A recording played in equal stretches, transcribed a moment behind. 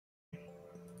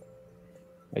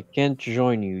I can't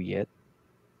join you yet.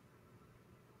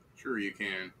 Sure you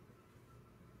can.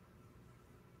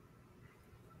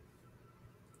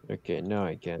 Okay, now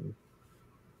I can.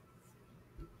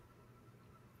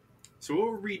 So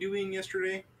what were we doing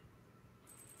yesterday?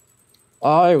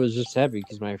 I was just happy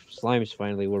because my slimes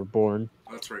finally were born.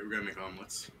 Oh, that's right, we're gonna make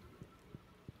omelets.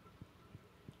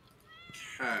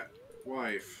 Cat.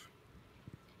 Wife.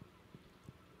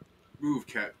 Move,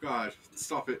 cat. God,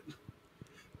 stop it.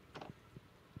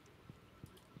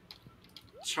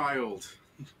 Child.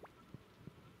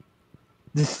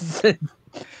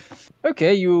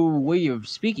 Okay, your way of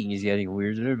speaking is getting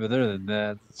weirder, but other than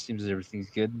that, it seems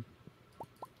everything's good.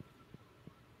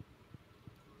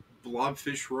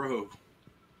 Blobfish row.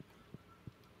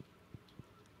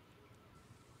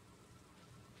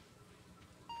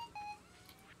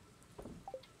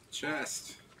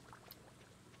 Chest.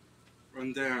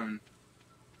 Run down.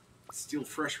 Steal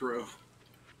fresh row.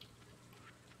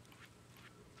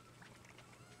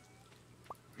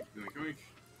 Oink, oink, oink.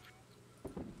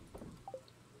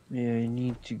 Yeah, I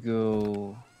need to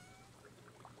go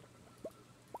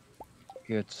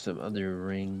get some other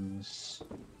rings.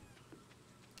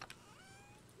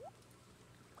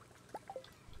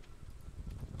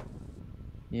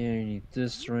 Yeah, I need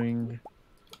this ring.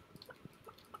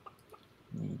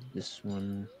 Need this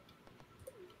one.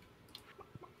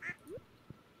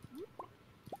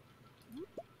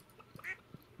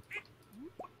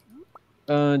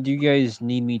 Do you guys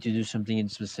need me to do something in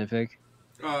specific?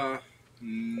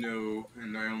 No.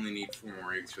 And I only need 4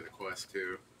 more eggs for the quest,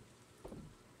 too.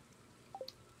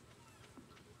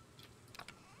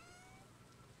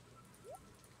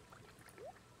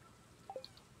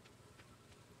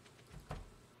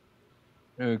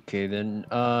 Okay, then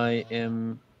I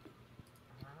am.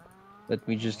 Let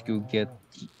me just go get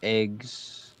the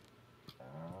eggs.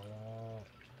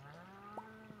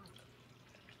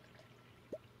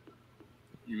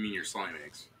 You mean your slime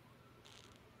eggs?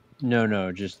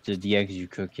 No, just the eggs you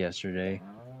cooked yesterday.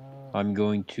 I'm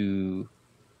going to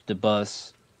the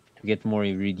bus to get more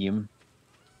iridium.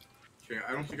 Okay,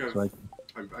 I don't think So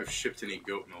I I've shipped any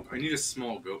goat milk. I need a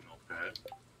small goat milk pad.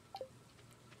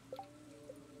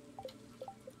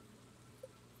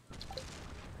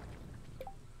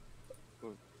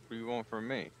 What do you want from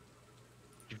me?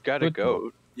 You've got a put milk.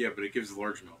 goat. Yeah, but it gives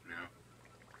large milk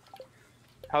now.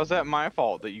 How's that my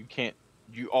fault that you can't?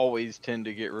 You always tend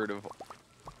to get rid of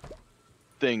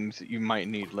things that you might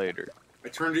need later. I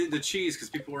turned it into cheese because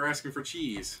people were asking for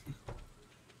cheese.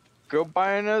 Go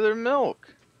buy another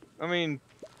milk. I mean,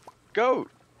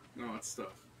 goat. No, that's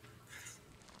stuff.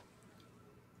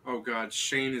 Oh god,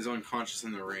 Shane is unconscious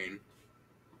in the rain.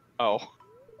 Oh.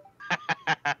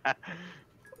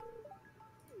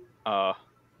 uh,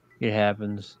 It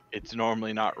happens. it's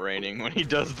normally not raining when he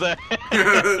does that.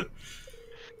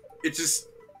 It just,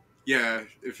 yeah,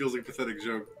 it feels like a pathetic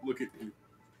joke. Look at you.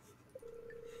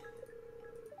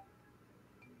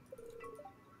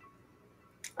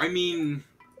 I mean,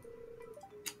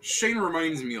 Shane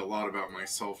reminds me a lot about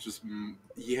myself. Just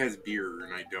he has beer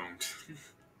and I don't.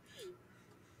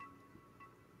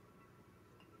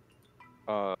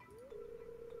 uh,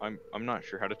 I'm not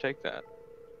sure how to take that.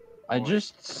 I All I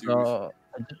just do is, saw.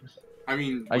 I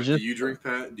mean, I what do just. you drink,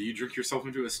 Pat? Do you drink yourself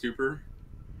into a stupor?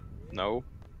 No.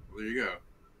 Well, there you go.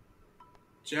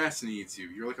 Jess needs you.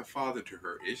 You're like a father to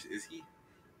her. Is he?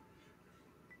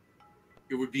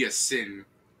 It would be a sin.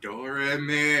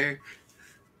 Doreme.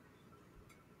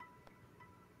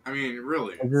 I mean,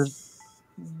 really. I just.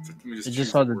 Let me I just just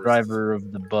choose saw the the worst. driver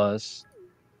of the bus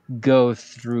go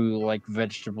through like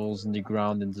vegetables in the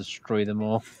ground and destroy them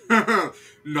all.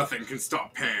 Nothing can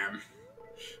stop Pam.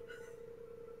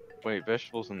 Wait,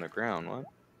 vegetables in the ground. What?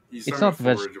 He's It's talking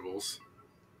about not forageables.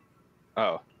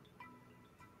 Oh.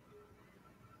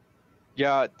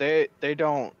 Yeah, they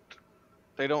don't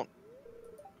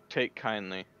take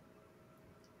kindly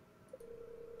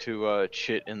to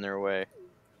shit in their way.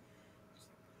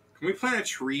 Can we plant a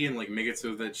tree and like make it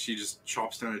so that she just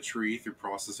chops down a tree through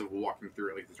process of walking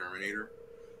through it like the Terminator?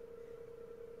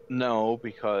 No,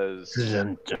 because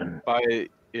Dun, dun.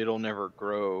 it'll never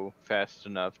grow fast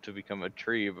enough to become a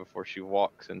tree before she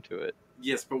walks into it.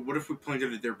 Yes, but what if we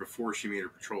planted it there before she made her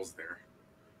patrols there?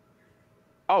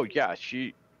 Oh yeah,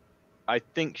 I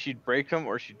think she'd break them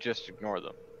or she'd just ignore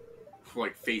them.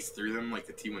 Like face through them like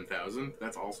the T-1000?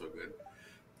 That's also good.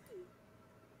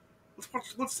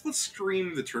 Let's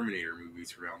stream the Terminator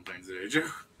movies for Valentine's Day, Joe.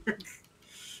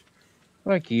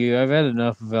 Fuck you! I've had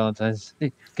enough of Valentine's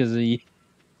because of you.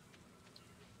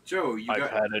 Joe,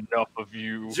 I've had enough of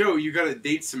you. You gotta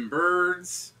date some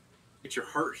birds. Get your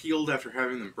heart healed after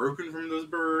having them broken from those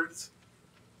birds.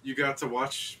 You got to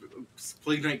watch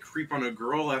Plague Knight creep on a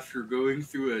girl after going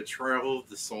through a trial of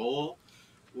the soul.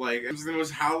 Like, it was the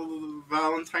most how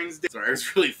Valentine's Day. Sorry, I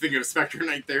was really thinking of Spectre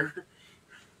Knight there.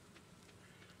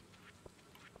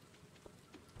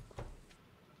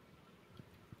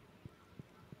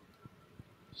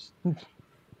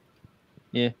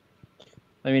 Yeah.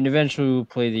 I mean, eventually we'll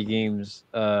play the games,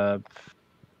 the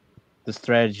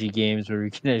strategy games where we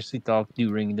can actually talk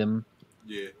during them.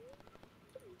 Yeah.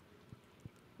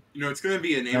 You know, it's gonna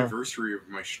be an Oh, anniversary of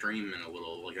my stream in a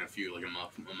little, like in a few, like a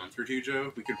month or two,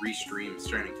 Joe. We could re-stream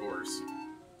Shining Force.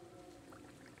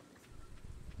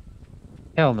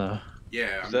 hell no.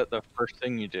 Yeah, Is that the first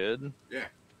thing you did? yeah.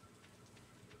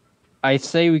 I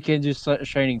say we can do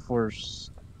Shining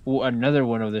Force, another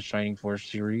one of the Shining Force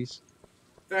series.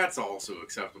 That's also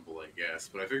acceptable, I guess.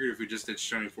 But I figured if we just did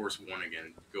Shining Force 1 again,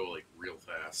 it'd go, like, real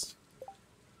fast.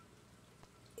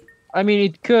 I mean,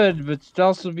 it could, but it'd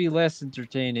also be less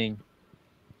entertaining.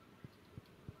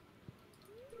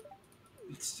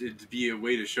 It'd be a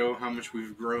way to show how much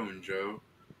we've grown, Joe.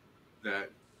 That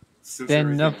since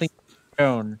Then nothing everything's...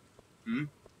 shown. Hmm?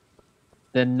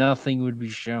 Then nothing would be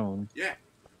shown. Yeah.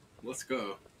 Let's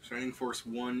go. Shining Force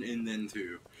 1 and then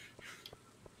 2.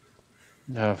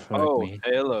 Oh, fuck Oh, me.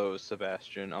 hello,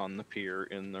 Sebastian, on the pier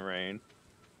in the rain.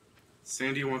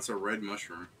 Sandy wants a red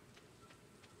mushroom.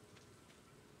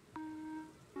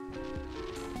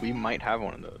 We might have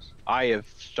one of those. I have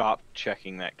stopped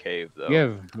checking that cave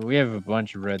though. We have a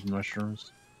bunch of red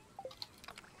mushrooms.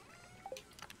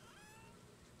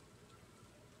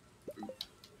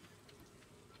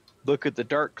 Look at the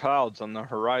dark clouds on the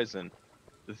horizon.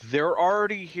 They're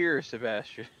already here,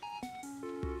 Sebastian.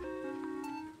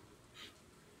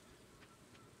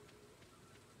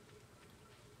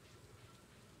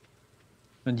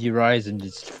 On the horizon,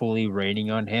 it's fully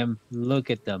raining on him. Look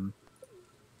at them.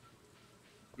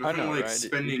 Nothing know, like right?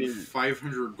 spending It is.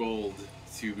 500 gold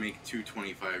to make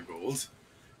 225 gold.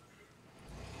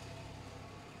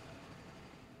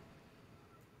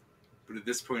 But at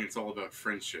this point, it's all about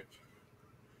friendship.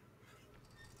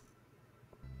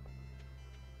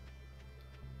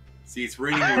 See, it's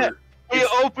raining where... He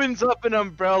opens up an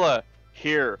umbrella.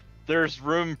 Here, there's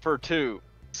room for two.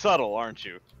 Subtle, aren't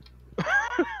you?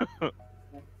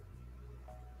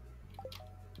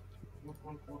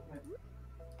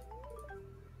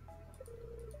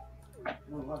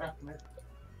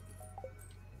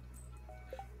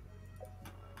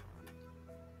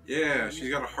 Yeah, she's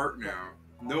got a heart now.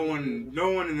 No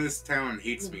one in this town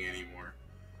hates me anymore.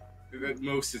 At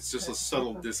most, it's just a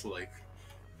subtle dislike.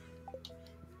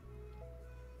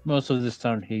 Most of this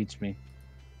town hates me.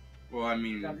 Well, I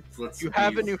mean, let's. You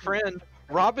have a new friend.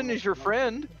 Robin is your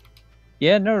friend.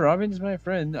 Yeah, no, Robin's my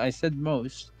friend. I said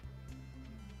most.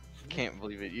 Can't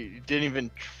believe it. You didn't even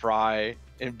try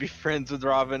and be friends with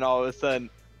Robin all of a sudden.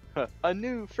 A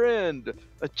new friend.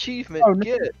 Achievement Oh, no.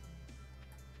 get.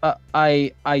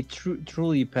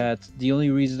 Truly, Pat. The only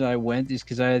reason I went is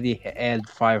because I already had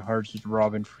 5 hearts with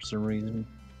Robin for some reason.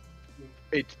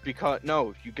 It's because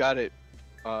no, you got it.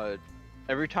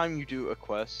 Every time you do a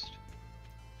quest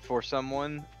for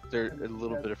someone, there's a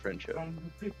little bit of friendship.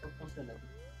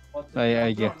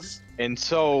 I guess. And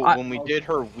so when we did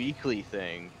her weekly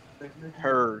thing,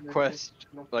 her quest,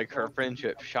 like her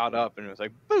friendship, shot up, and it was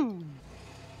like boom.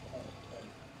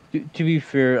 To be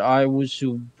fair, I was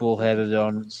so bullheaded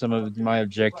on some of my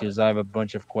objectives. I have a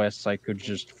bunch of quests I could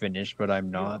just finish, but I'm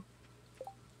not.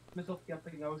 I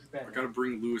gotta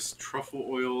bring Lewis truffle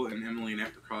oil and Emily an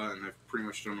apricot, and I've pretty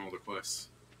much done all the quests.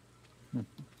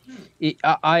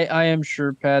 I am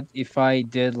sure, Pat, if I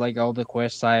did like all the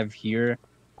quests I have here,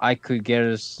 I could get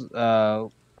us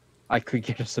a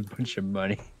bunch of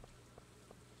money.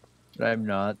 But I'm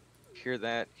not. Hear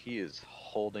that? He is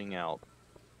holding out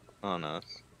on us.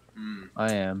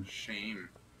 I am. Shame.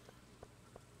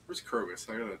 Where's Krobus?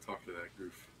 I gotta talk to that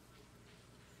goof.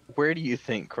 Where do you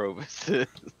think Krobus is?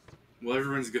 Well,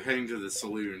 everyone's heading to the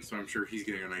saloon, so I'm sure he's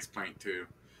getting a nice pint too.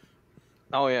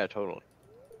 Oh yeah, totally.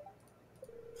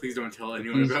 Please don't tell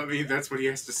anyone about me. That's what he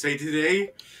has to say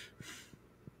today.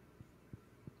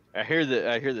 I hear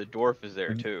the dwarf is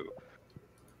there too.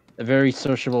 A very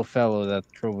sociable fellow, that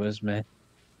Krobus, man.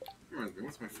 Reminds me,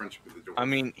 what's my friendship with the dwarf? I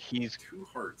mean, he's 2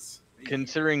 hearts. Hey.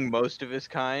 considering most of his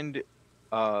kind.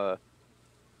 Yeah,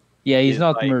 he's is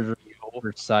not like murdered evil.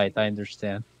 at sight. I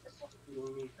understand.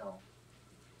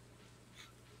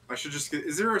 I should just get.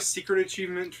 Is there a secret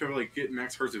achievement to like get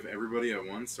max hearts of everybody at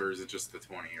once, or is it just the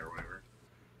 20 or whatever?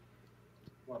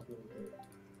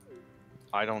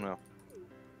 I don't know.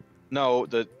 No,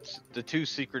 the 2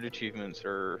 secret achievements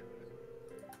are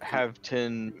have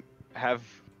 10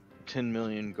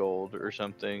 million gold or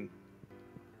something,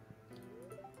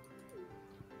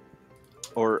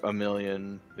 or a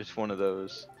million. It's one of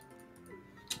those.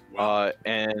 Wow.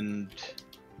 And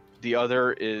the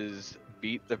other is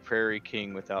beat the Prairie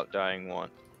King without dying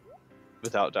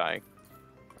without dying.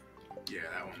 Yeah,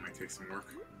 that one might take some work.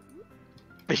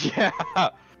 Yeah,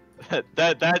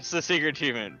 that's the secret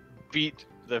achievement. Beat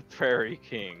the Prairie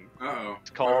King. Uh-oh. It's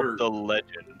called the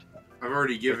Legend. I've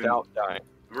already given Without dying.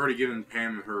 I've already given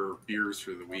Pam her beers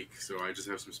for the week, so I just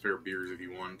have some spare beers if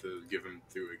you want to give them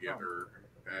to again or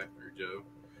Pat or Joe.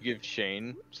 Give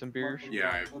Shane some beers. Yeah,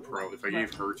 I probably if I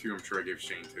gave her two, I'm sure I gave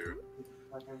Shane two.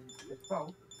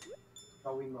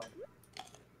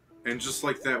 And just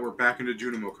like that, we're back into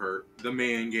Junimo Kart, the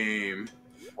main game.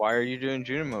 Why are you doing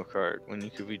Junimo Kart when you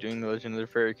could be doing the Legend of the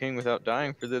Fairy King without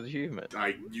dying for the achievement?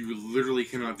 You literally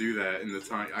cannot do that in the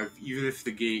time. Even if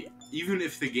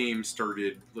the game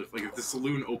started, like if the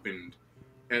saloon opened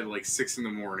at like 6 in the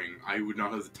morning, I would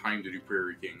not have the time to do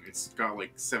Prairie King. It's got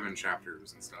like 7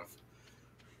 chapters and stuff.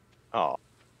 Oh,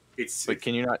 but It's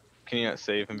can you not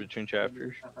save in between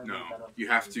chapters? no, you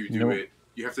have to do Nope. it.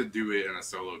 You have to do it in a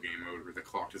solo game mode where the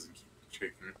clock doesn't keep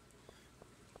ticking.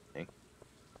 Okay.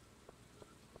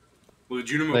 Well, the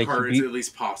Junimo Like, Kart, you it's at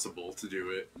least possible to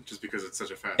do it, just because it's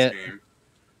such a fast Yeah. game.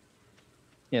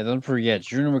 Yeah, don't forget,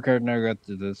 Juno McCart never got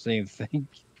to the same thing.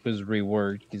 It was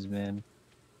reworked, because, man.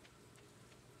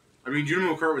 I mean,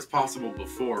 Junimo Kart was possible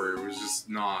before, it was just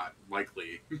not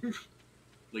likely.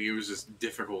 Like, it was just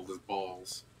difficult as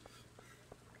balls.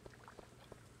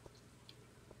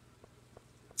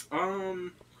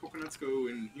 Coconuts go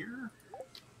in here?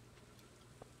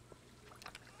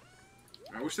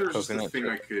 I wish there was just a Coconut thing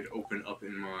trip. I could open up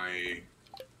in my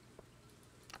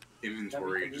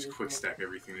inventory and just quick stack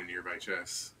everything to nearby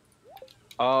chests.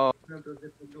 Oh,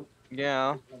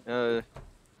 yeah. An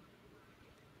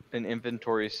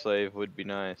inventory slave would be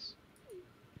nice.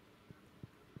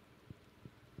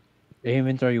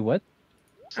 Inventory what?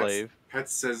 Slave. Pet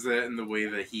says that in the way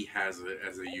that he has it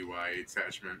as a UI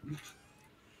attachment.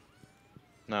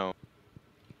 No.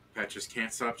 Pet just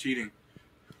can't stop cheating.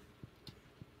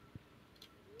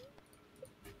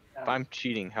 If I'm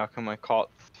cheating, how come I caught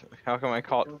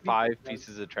 5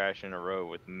 pieces of trash in a row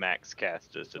with max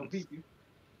cast distance?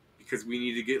 Because we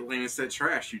need to get Lannis that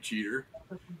trash, you cheater.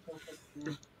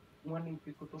 What?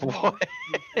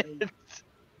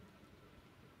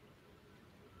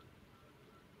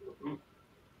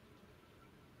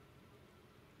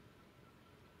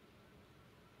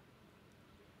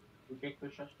 O que é que tu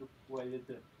achaste do coelho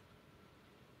de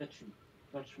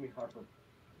touch me harder?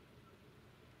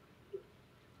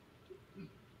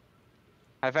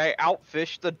 Have I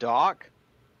outfished the dock?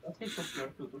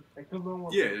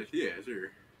 Yeah,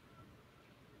 sure.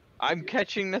 I'm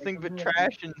catching nothing but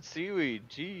trash and seaweed.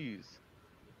 Jeez.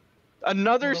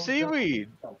 Another seaweed!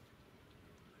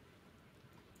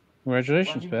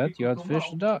 Congratulations, Pat. You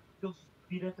outfished the duck. Eles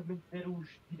diretamente deram os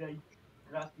direitos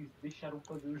grátis, deixaram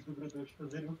fazer os dobradores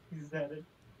fazerem o que quiserem.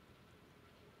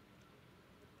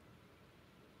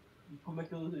 E como é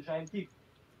que ele já é antigo?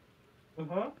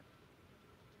 Aham.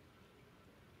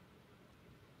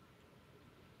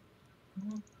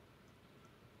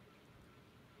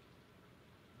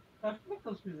 Como é que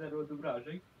eles fizeram a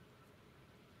dobragem?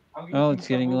 Oh, it's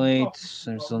getting late.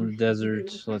 I'm still in the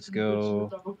desert. Let's go.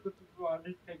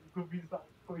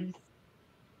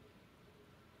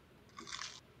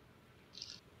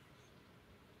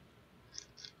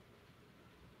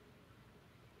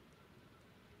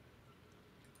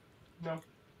 Não.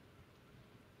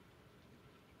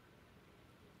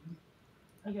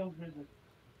 Aí é o Brasil.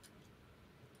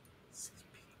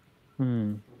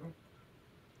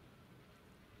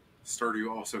 Stardew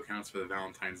also counts for the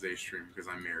Valentine's Day stream because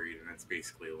I'm married, and it's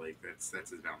basically like that's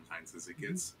as Valentine's as it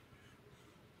gets.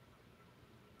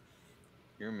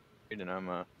 You're married and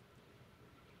I'm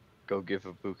go give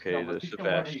a bouquet to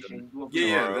Sebastian.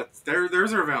 Yeah,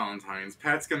 there's our Valentine's.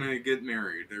 Pat's gonna get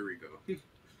married. There we go.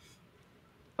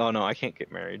 Oh no, I can't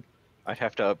get married. I'd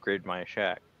have to upgrade my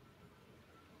shack.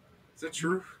 Is that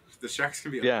true? The shacks can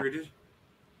be Yeah. upgraded?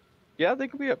 Yeah, they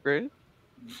can be upgraded.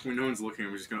 When no one's looking,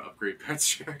 we're just gonna upgrade Pat's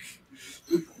shack.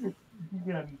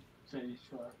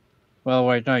 Well,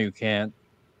 right now you can't.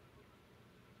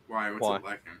 Why? What's Why? it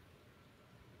lacking?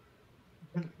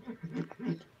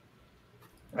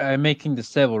 I'm making the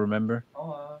stable, remember?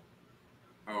 Oh,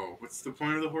 what's the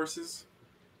point of the horses?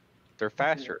 They're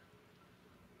faster,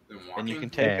 Than and walking? you can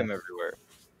take Yeah. them everywhere.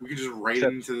 We can just ride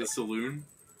Except- into the saloon?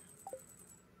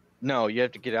 No, you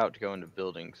have to get out to go into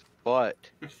buildings. But,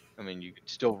 I mean, you can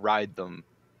still ride them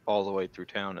all the way through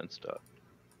town and stuff.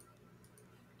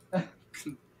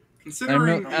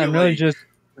 Considering I'm really just...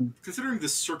 Considering the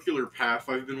circular path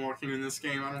I've been walking in this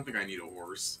game, I don't think I need a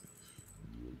horse.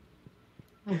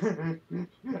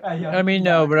 I mean,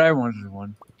 no, but I wanted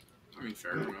one. I mean,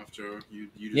 fair enough, Joe. You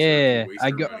deserve Yeah, to waste I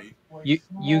our go. money.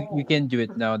 You can do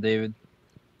it now, David.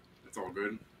 It's all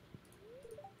good.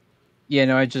 Yeah,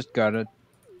 no, I just got it.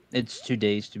 It's 2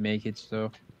 days to make it,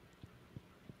 so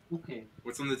Okay.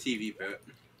 What's on the TV, Pet?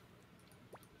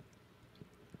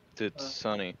 It's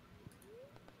sunny,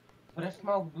 Parece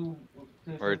mal do.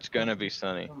 or it's gonna be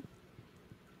sunny.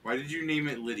 Why did you name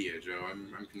it Lydia, Joe?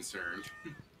 I'm concerned.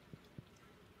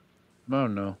 I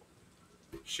don't know.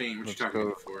 Shane, what you Let's talking go.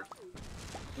 about for?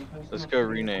 Let's go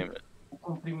rename it. O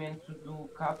comprimento do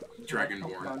cabo.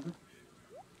 Dragonborn.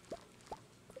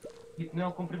 Tipo, não é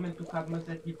o comprimento do cabo, mas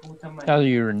é tipo o tamanho. How do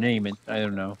you rename it? I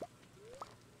don't know.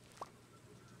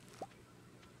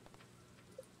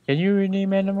 Can you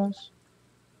rename animals?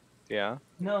 Yeah.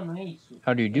 Não, não é isso.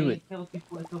 How do you do É it? aquele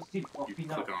tipo, aquele círculo ao You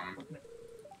final. click on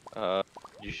 'em.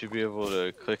 You should be able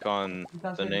to click on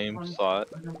Estás a the ver name quando, slot.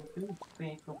 por exemplo,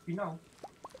 tem aquele final.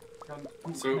 Então,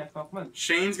 tu So- conectas ao comando.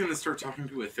 Shane's gonna start talking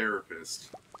to a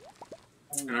therapist,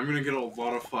 and I'm gonna get a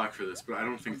lot of flack for this, but I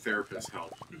don't think therapists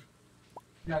help.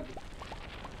 Tiago,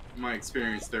 My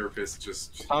experienced therapist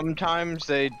just Sometimes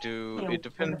they do. eu, It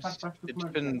quando depends. faz parte do It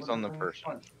comando, depends agora on the põe os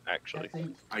person, fones. actually. É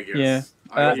isso. I guess Yeah.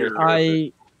 I hear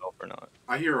I Help or not.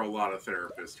 I hear a lot of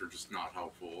therapists are just not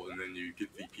helpful, and then you get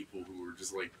the people who are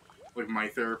just like my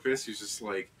therapist, who's just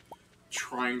like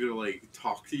trying to like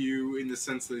talk to you in the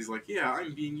sense that he's like, yeah,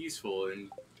 I'm being useful,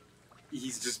 and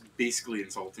he's just basically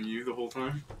insulting you the whole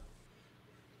time.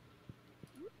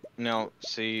 Now,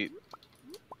 see,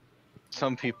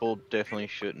 some people definitely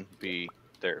shouldn't be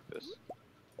therapists.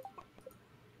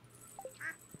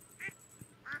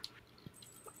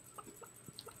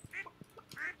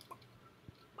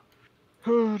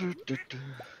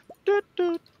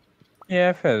 yeah,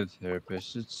 I've had a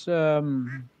therapist. It's Yeah,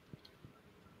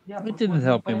 it porque didn't quando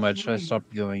help me aparece much. no I livro.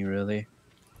 stopped going really.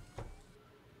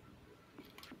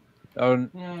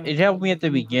 Yeah, It helped me at the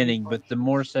eu beginning, também but the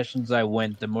more sessions I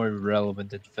went, the more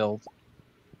irrelevant it felt.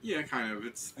 Yeah, kind of.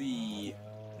 It's the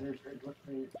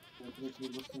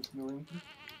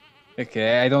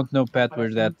Okay, I don't know, Pat,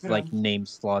 where that like name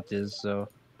slot is, so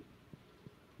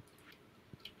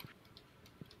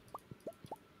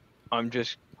I'm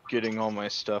just getting all my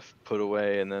stuff put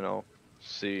away, and then I'll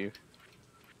see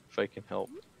if I can help.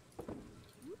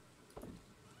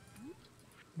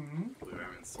 I believe I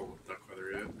haven't sold duck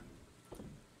feather yet.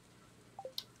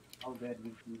 How bad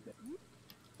we do that.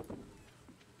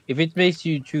 if it makes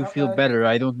you two feel better,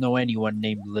 I don't know anyone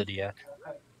named Lydia.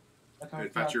 I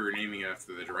thought you were naming it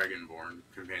after the Dragonborn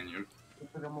companion.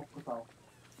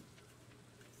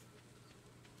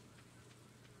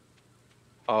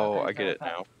 Oh, I get it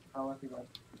now.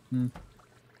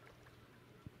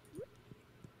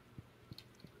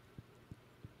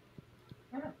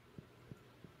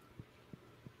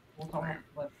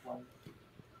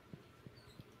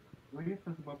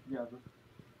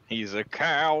 He's a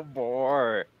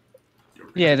cowboy.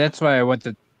 Yeah, that's why I went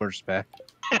to horseback.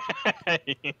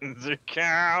 He's a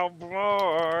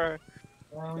cowboy.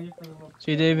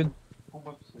 See, David?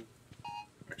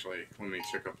 Actually, let me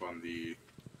check up on the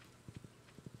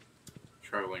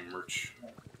traveling merch.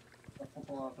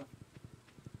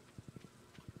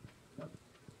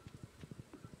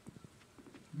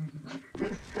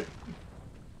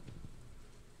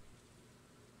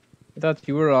 I thought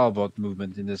you were all about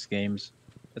movement in these games.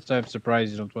 That's why I'm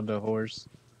surprised you don't want a horse.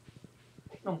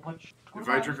 If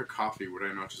I drink a coffee, would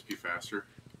I not just be faster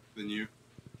than you?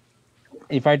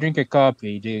 If I drink a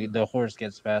coffee, the horse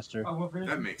gets faster.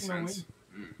 That makes sense.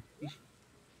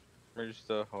 Where's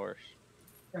the horse?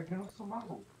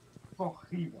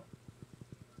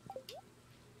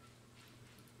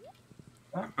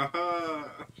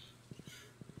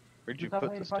 Where'd you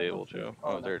put the stable, Joe?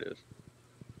 Oh, there it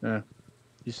is.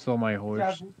 You stole my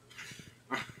horse.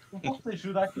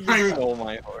 You stole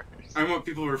my horse. I'm what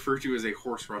people refer to as a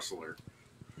horse rustler.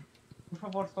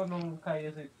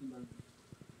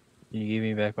 You give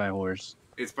me back my horse.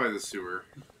 It's by the sewer.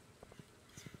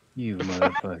 You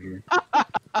motherfucker.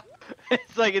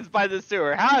 It's like it's by the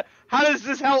sewer. How does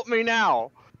this help me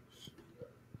now?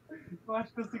 Do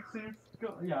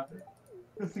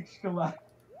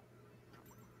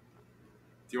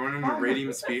you want an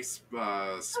irradium space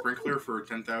sprinkler for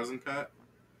 10,000, Pat?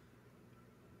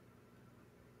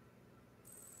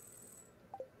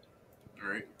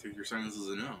 Alright, take your silence as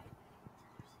a no.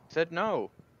 Said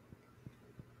no.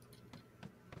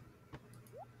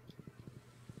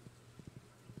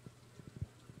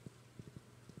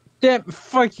 Damn,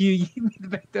 fuck you. You give me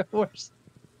back the horse.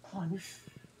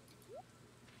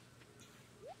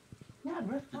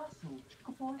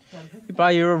 You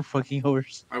buy your own fucking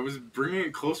horse. I was bringing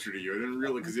it closer to you. I didn't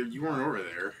realize because you weren't over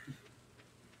there.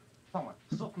 Toma,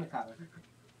 soco na cara.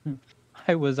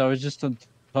 I was just on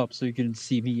top so you couldn't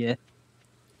see me yet.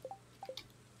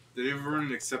 Did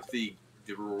everyone accept the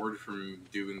reward from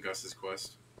doing Gus's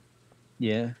quest?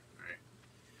 Yeah. Alright.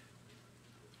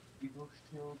 Eagle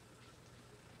shield.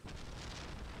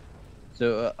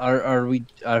 So are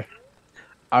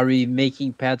we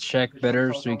making Pat Shack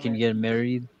better so we can get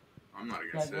married? I'm not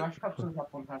Yeah, against eu acho que a pessoa já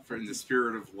apontar it. For in the aqui.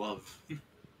 spirit of love.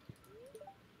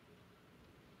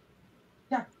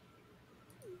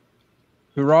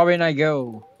 To Robin I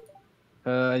go.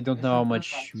 I don't know how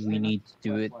much we need to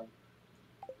do it.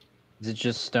 Is it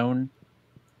just stone?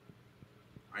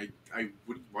 I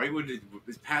would. Why would it?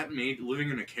 Is Pat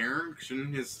living in a cairn?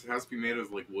 Shouldn't his house be made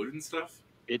of like wood and stuff?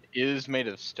 It is made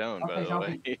of stone, by Okay, the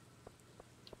way.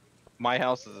 My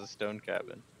house is a stone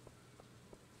cabin.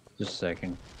 Just a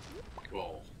second.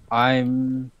 Well,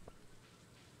 I'm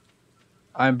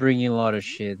bringing a lot of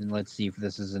shit, and let's see if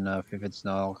this is enough. If it's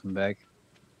not, I'll come back.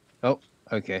 Oh,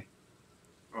 okay.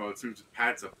 oh, it seems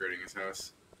Pat's upgrading his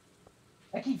house.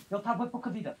 Aqui, ele tá bem pouca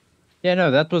vida. Yeah,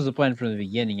 no, that was the plan from the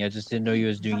beginning. I just didn't know he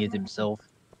was doing it himself.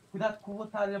 Cuidado com o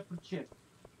outro a proteger.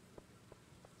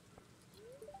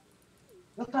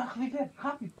 Ele está a reviver,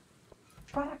 rápido.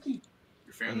 Dispara aqui.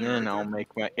 Your family. And then right I'll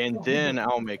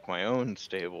there. make my own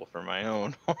stable for my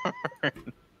own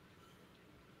horn.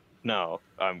 No,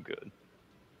 I'm good.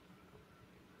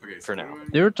 Okay, so For what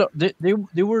now. do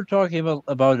They were talking about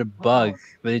a bug,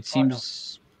 but it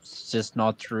seems it's just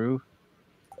not true.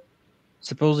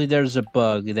 Supposedly there's a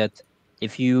bug that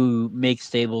if you make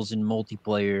stables in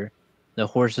multiplayer, the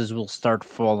horses will start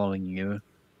following you.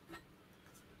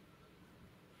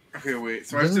 Okay, wait.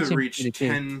 So It I have doesn't to seem to be reach the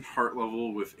case. 10 heart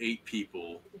level with 8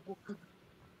 people.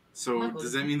 So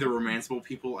does that mean the romanceable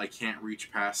people I can't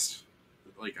reach past?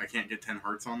 Like I can't get 10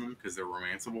 hearts on them because they're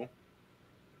romanceable?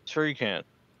 Sure you can.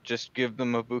 Just give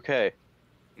them a bouquet.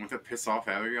 Won't that piss off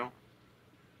Abigail?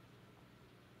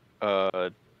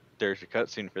 There's a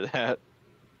cutscene for that.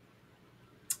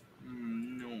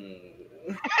 No.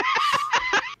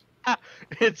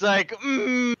 It's like,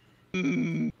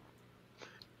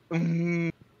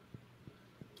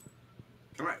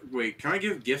 Can I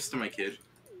give gifts to my kid?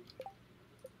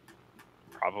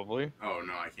 probably. Oh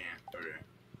no, I can't. Okay.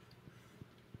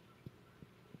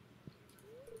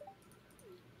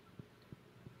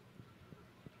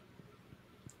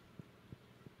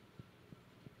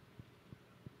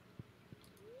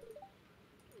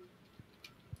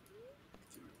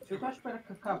 Eu estou à espera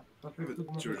que acabe. Para Have ver a tudo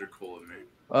uma vez. Georgia Cola, mate.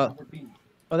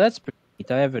 Well, that's great.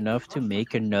 I have enough to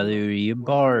make another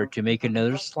bar, to make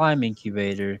another slime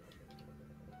incubator.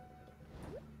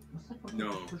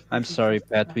 No. I'm sorry,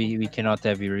 Pat. We cannot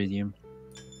have iridium.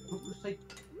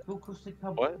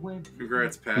 What?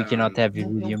 Congrats, Pat. We cannot have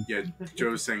iridium. Yeah,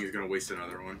 Joe's saying he's gonna waste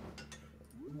another one.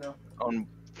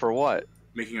 For what?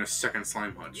 Making a second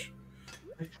slime hutch.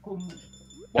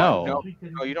 No.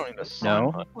 No, you don't need a slime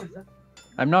No. hut.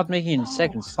 I'm not making a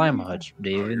second slime hutch, Oh,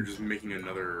 you're David. just making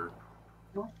another.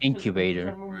 Incubator.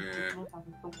 Eh.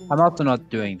 I'm also not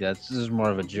doing that. This is more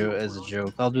of a joke. As a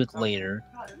joke, I'll do it later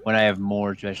when I have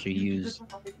more to actually use.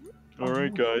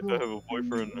 Alright, guys, I have a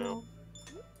boyfriend now.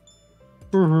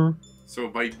 So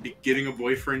by getting a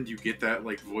boyfriend, you get that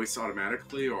like voice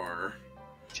automatically, or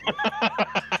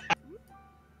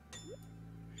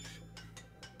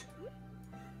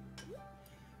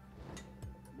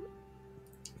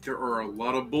there are a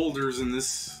lot of boulders in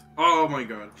this. Oh my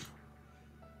god!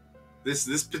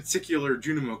 This particular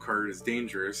Junimo card is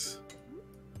dangerous.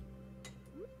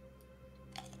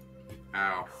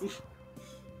 Ow.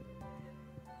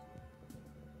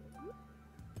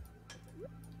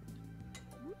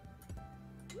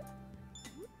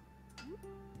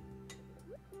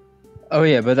 Oh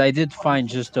yeah, but I did find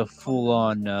just a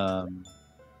full-on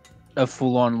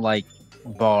like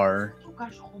bar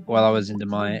while I was in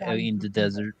the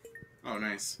desert. Oh,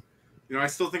 nice. You know, I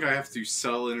still think I have to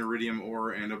sell an iridium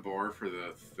ore and a bar for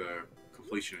the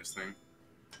completionist thing.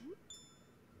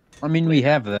 I mean, we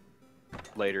have that,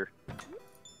 Later.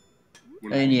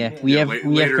 and yeah, we have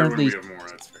later currently. when we have more.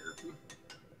 That's fair.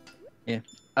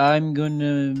 I'm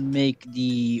gonna make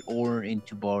the ore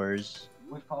into bars.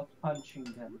 Without punching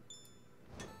them.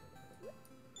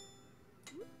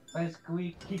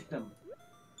 Basically, kick them.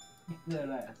 Kick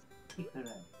their ass. Kick their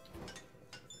ass.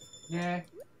 Yeah,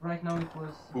 right now it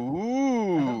was. I don't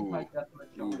Ooh, like that much.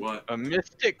 Ooh, what? a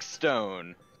mystic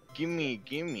stone. Gimme,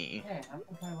 gimme. Yeah, I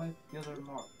think I like the other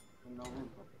more. No window.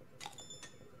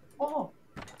 Oh!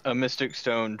 A mystic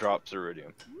stone drops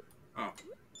iridium. Oh,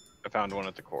 I found one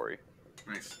at the quarry.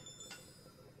 nice.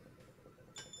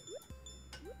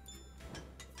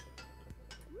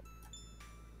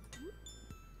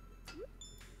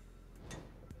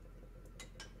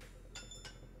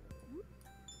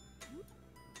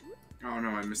 Oh no,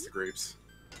 I missed the grapes.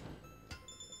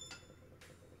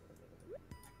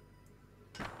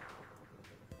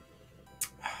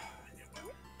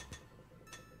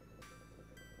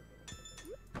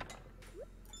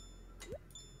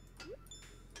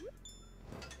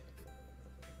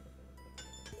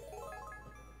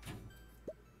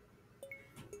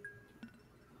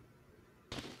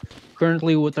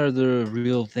 Currently, what are the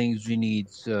real things we need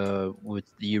with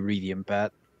the iridium,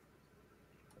 Pat?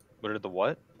 What are the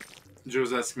what? Joe's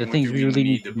The asking, what things do we we really need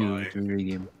need to to do buy? with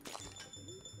iridium.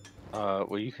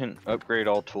 Well, you can upgrade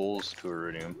all tools to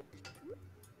iridium.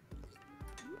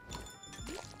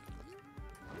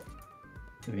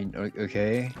 I mean,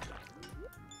 okay.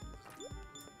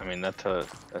 I mean, that's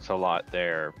a lot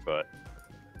there, but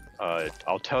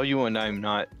I'll tell you when I'm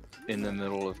not in the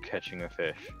middle of catching a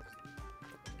fish.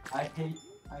 I hate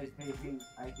him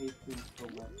so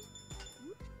much.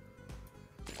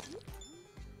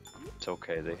 It's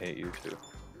okay, they hate you too.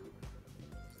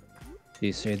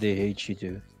 They say they hate you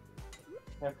too.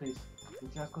 É por isso.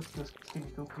 Încearcă să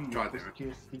schimbi tu cu God damn it.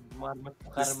 chestii mari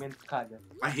care mă încadă.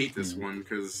 I hate this one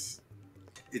because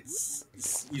it's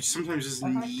you sometimes just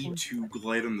need to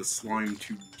glide on the slime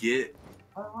to get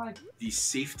Alright. the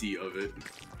safety of it.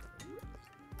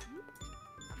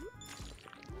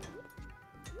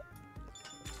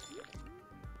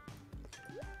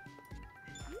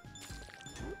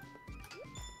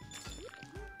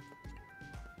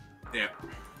 Yeah.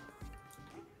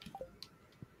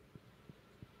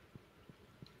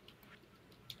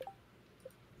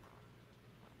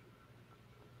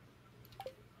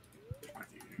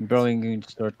 I'm probably going to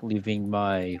start leaving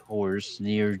my horse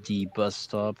near the bus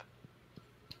stop.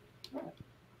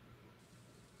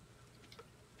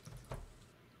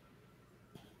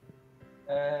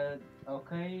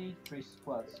 Okay, 3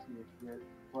 squads here.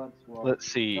 Squads wall. Let's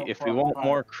see, No, if we 4, want 5.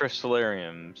 more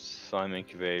crystallariums, slime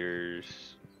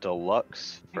incubators,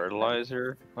 deluxe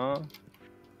fertilizer, huh?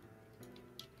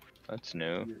 That's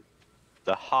new.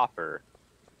 The hopper.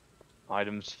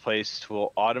 Items placed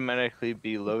will automatically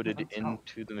be loaded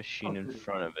into the machine in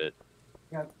front of it.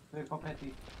 Ia, trei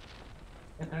popeti.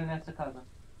 Intră în această casă.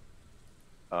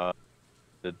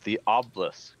 The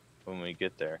obelisk when we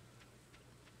get there.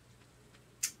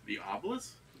 The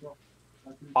obelisk?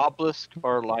 Obelisks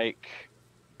are like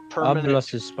permanent.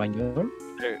 Hablas español?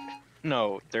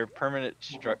 They're permanent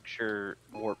structure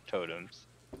warp totems.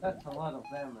 That's a lot of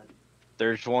damage.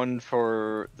 There's one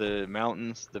for the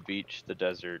mountains, the beach, the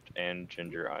desert, and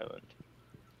Ginger Island.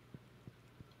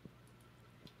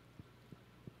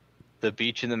 The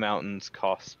beach and the mountains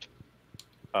cost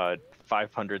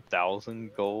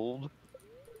 500,000 gold.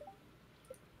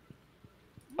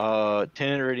 10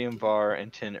 iridium bar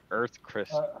and 10 earth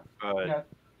crystal. Yeah.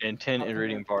 And 10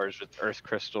 iridium bars with earth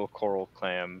crystal, coral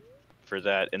clam for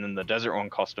that, and then the desert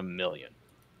one cost $1 million.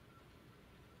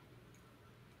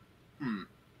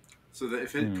 So that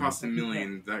if it costs $1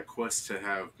 million, that quest to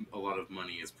have a lot of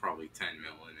money is probably 10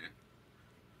 mil in it.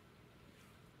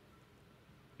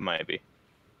 Maybe.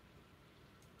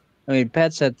 I mean,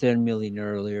 Pat said 10 million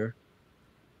earlier.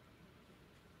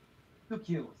 2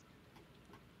 kills.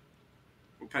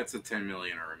 Well, Pat said 10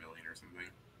 million or $1 million or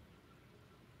something.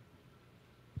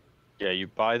 Yeah, you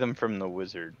buy them from the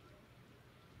wizard,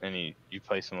 and you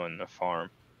place them on the farm.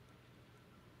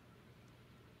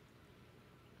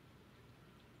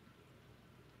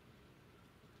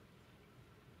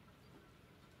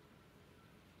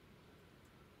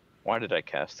 Why did I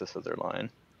cast this other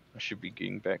line? I should be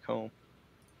getting back home.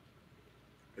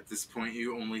 At this point,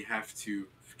 you only have to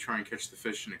try and catch the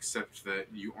fish and accept that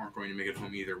you aren't going to make it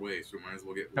home either way, so we might as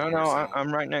well get No, one yourself.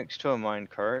 I'm right next to a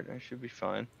minecart. I should be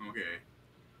fine. Okay.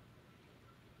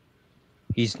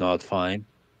 He's not fine.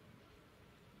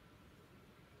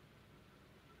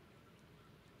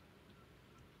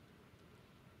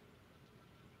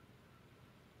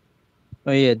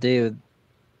 Oh yeah, David.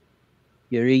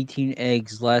 Your 18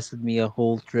 eggs lasted me a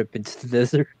whole trip into the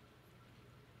desert.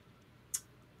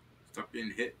 Stop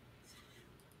getting hit.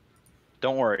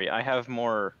 Don't worry, I have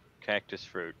more cactus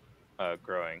fruit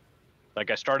growing.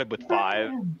 Like I started with 5,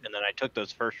 and then I took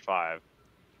those first 5,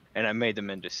 and I made them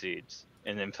into seeds,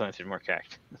 and then planted more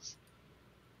cactus.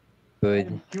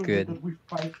 Good, good. With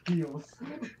 5 kills.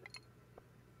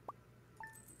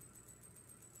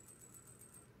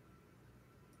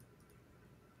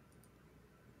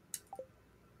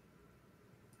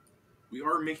 We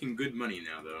are making good money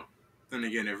now, though. Then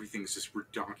again, everything's just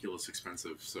ridiculous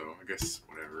expensive, so I guess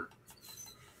whatever.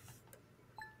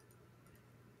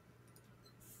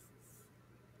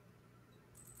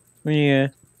 Yeah.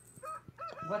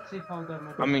 What's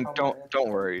I mean, don't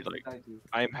worry. Like,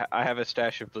 I have a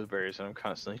stash of blueberries and I'm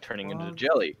constantly turning into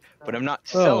jelly, but I'm not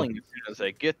selling as soon as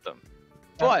I get them.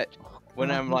 But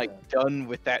when I'm like done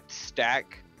with that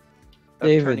stack of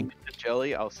David. turning into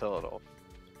jelly, I'll sell it all.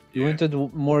 You wanted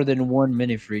more than one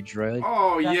mini fridge, right?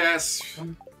 Oh yes.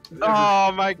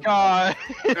 Oh my god!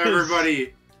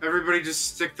 Everybody,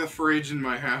 just stick the fridge in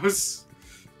my house.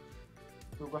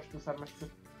 Eu gosto de usar, mas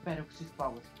espera, eu preciso de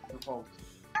balas. Eu volto.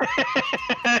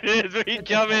 As we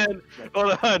come in,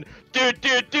 hold on. Do.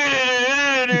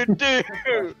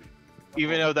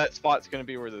 Even though that spot's gonna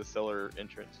be where the cellar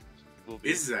entrance will be.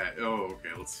 Is that? Oh, okay.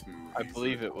 Let's move. I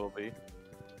believe it will be.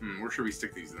 Where should we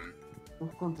stick these then?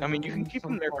 I mean, you can keep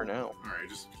them there for now. All right,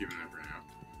 just keep them there for now.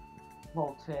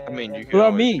 Volte. I mean, you can. What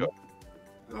about always me? go-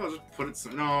 Oh, just put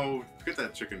it. No, get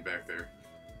that chicken back there.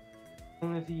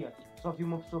 Não havia. Só vi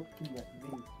uma pessoa que tinha.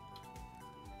 Vi.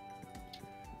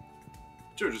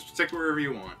 Sure, just stick wherever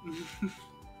you want.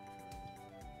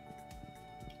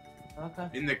 Okay.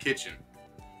 In the kitchen.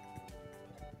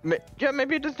 Yeah,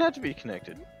 maybe it doesn't have to be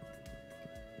connected.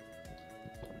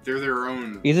 They're their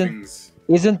own Isn't- things.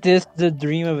 Isn't this the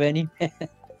dream of any man?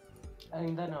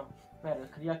 Ainda não. Espera,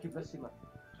 queria aqui para cima.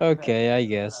 Okay, I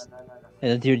guess. Não.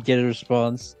 And then you'd get a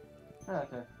response.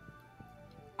 Okay.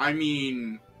 I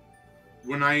mean,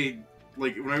 when I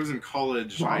was in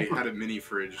college, I had a mini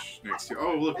fridge next to.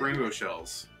 Oh, look, rainbow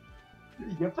shells.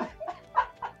 Yep.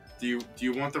 Do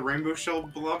you want the rainbow shell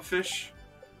blobfish?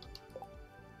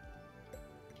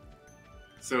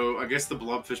 So I guess the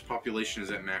blobfish population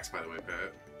is at max, by the way,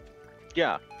 Pat.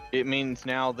 Yeah, it means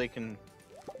now they can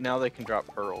drop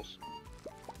pearls.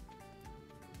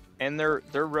 And their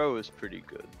roe is pretty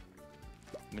good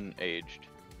when aged.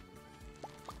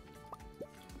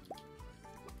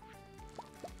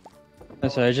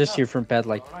 So I just hear from Pat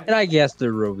like, and I guess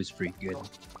the robe is pretty good.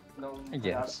 Não, I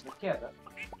guess. Queda.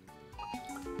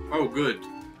 Oh, good.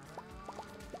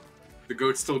 The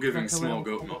goat's still giving small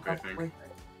goat milk, I think.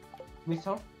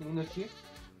 Missão? Menino aqui.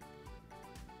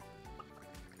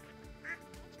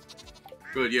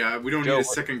 Good, yeah. We don't Joe, need a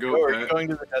second goat, Are you Pat. going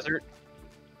to the desert?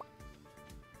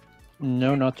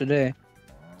 No, not today.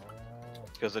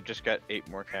 Because I just got 8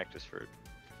 more cactus fruit.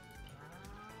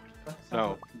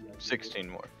 No, 16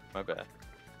 more. My bad.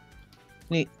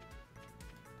 Neat.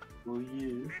 Oh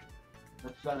yeah.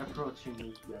 Let's start approaching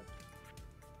this guy.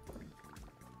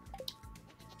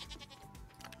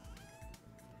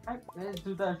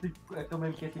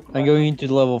 I'm going into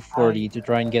level 40 to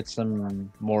try and get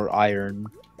some more iron.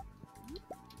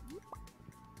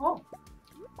 Oh!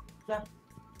 Yeah.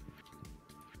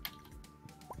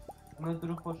 Não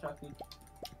durou puxar aqui.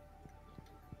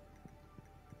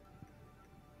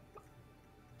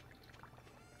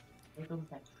 I don't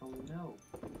actually know.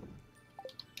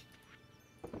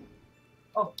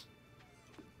 Oh!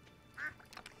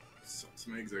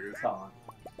 Some eggs, I guess. Darn.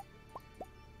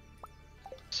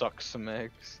 Suck some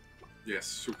eggs. Yes,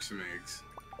 soak some eggs.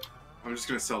 I'm just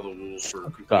gonna sell the wool for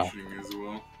completioning as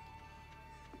well.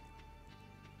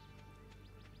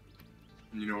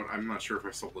 And you know what? I'm not sure if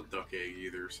I sold the duck egg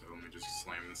either, so let me just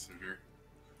slam this in here.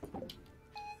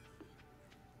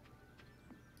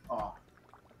 Oh.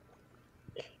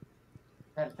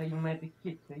 Cara, tem medic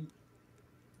kit aí.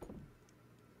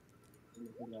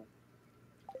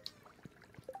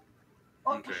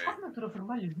 Oh, Okay. armadura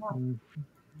vermelha,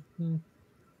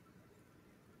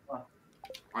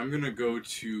 I'm gonna go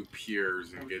to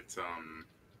Pierre's and get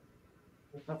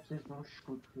Eu só preciso de um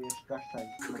escudo que este gajo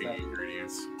tem. cooking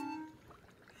ingredients.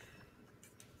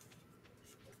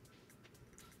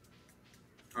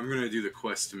 I'm gonna do the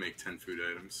quest to make 10 food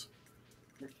items.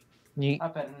 Neat. Ah,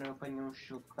 pera, não, eu apanhei um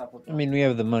escudo que está para I mean, we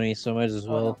have the money, so might as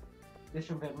well.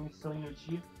 Deixa eu ver, missão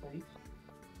energia, é isso?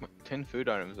 10 food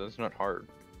items, that's not hard.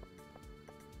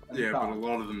 Yeah, but a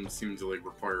lot of them seem to like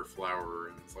require flour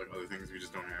and it's like other things we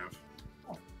just don't have.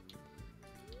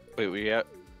 Wait,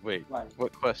 Right.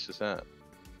 what quest is that?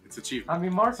 It's achievement. I'm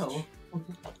immortal. So,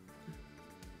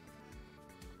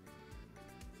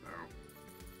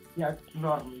 Yeah,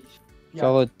 normally. Yeah,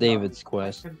 Call it David's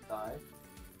normally. quest. I can die.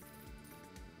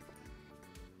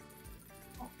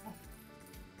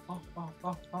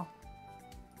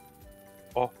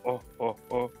 Oh.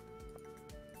 Oh.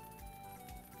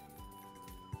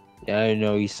 Yeah, I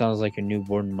know, he sounds like a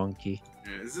newborn monkey.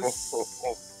 yeah, is this?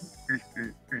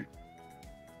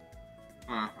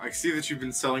 I see that you've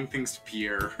been selling things to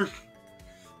Pierre.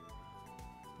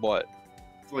 What?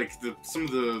 Like some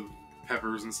of the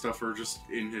peppers and stuff are just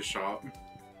in his shop.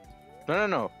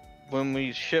 No. When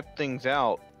we ship things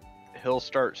out, he'll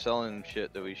start selling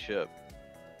shit that we ship.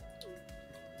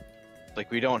 Like,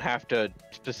 we don't have to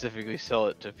specifically sell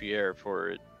it to Pierre for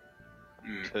it.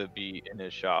 to be in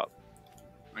his shop.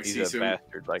 I He's see. a So,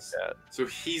 bastard like that. so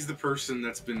he's the person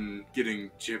that's been getting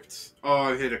gypped. Oh,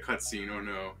 I hit a cutscene. Oh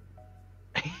no.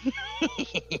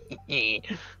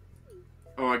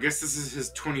 Oh, I guess this is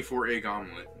his 24 egg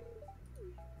omelet.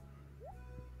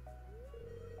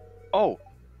 Oh,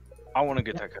 I want to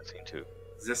get that cutscene too.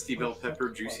 Zesty bell pepper,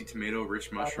 juicy tomato,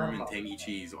 rich mushroom, and tangy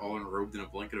cheese, all enrobed in a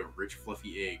blanket of rich,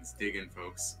 fluffy eggs. Dig in,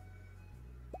 folks.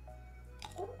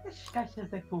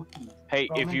 Hey,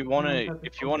 if you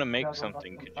wanna make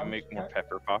something, could you make more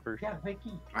pepper poppers? I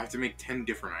have to make 10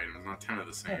 different items, not 10 of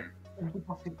the same.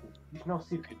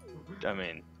 I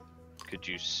mean, could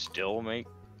you still make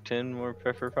 10 more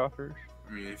pepper poppers?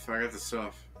 I mean, if I got the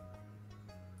stuff.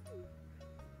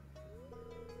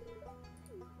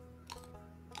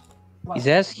 He's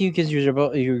asking you because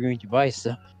you're going to buy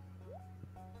stuff.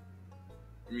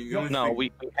 I mean, the only No,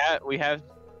 thing... we have.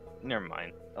 Never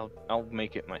mind. I'll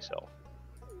make it myself.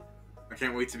 I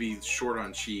can't wait to be short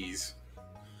on cheese.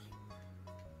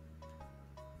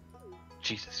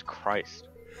 Jesus Christ.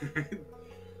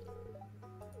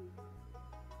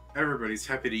 Everybody's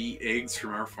happy to eat eggs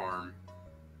from our farm.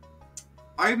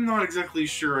 I'm not exactly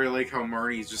sure I like how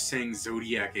Marnie's just saying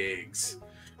Zodiac eggs.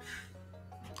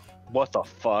 What the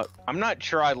fuck? I'm not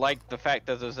sure I like the fact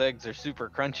that those eggs are super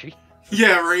crunchy.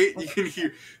 Yeah, right? You can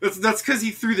hear... That's because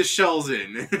he threw the shells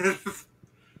in.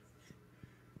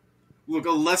 Look,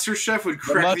 a lesser chef would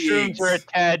crack the eggs. Mushrooms are a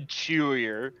tad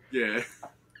chewier. Yeah.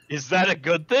 Is that a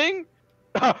good thing?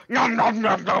 Nom nom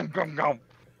nom nom nom nom.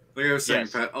 Like I was saying,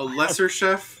 Yes. Pat, a lesser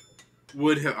chef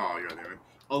would have... Oh, goddammit.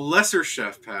 A lesser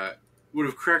chef, Pat, would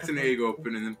have cracked an egg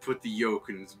open and then put the yolk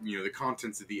and, the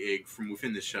contents of the egg from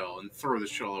within the shell and throw the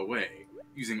shell away,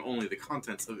 using only the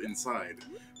contents of inside.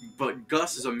 But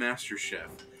Gus is a master chef.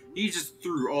 He just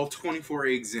threw all 24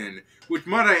 eggs in, which,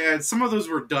 might I add, some of those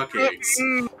were duck eggs.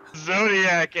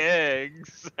 Zodiac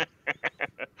eggs.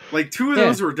 Like, 2 of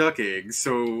those were duck eggs,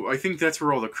 so I think that's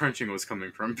where all the crunching was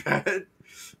coming from, Pat.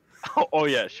 Oh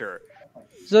yeah, sure.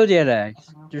 Zodiac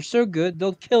eggs. They're so good,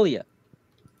 they'll kill you.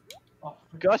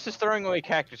 Gus is throwing away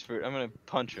cactus fruit. I'm gonna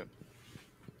punch him.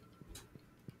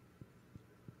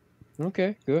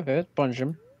 Okay, go ahead, punch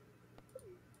him.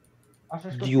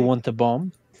 Do you want the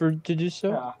bomb to do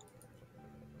so?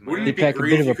 Wouldn't They it be pack a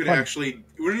great bit if of you a could punch. actually?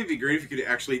 Wouldn't it be great if you could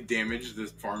actually damage the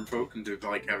farm folk into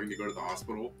like having to go to the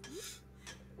hospital?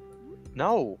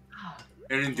 No.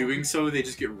 And in doing so, they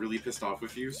just get really pissed off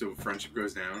with you, so friendship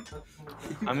goes down.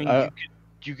 I mean,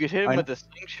 you could hit him I- with a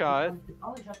slingshot.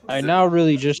 I now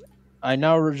really just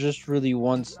really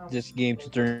want this game to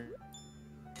turn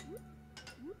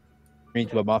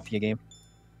into a mafia game.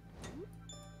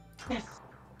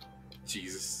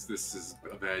 Jesus, this is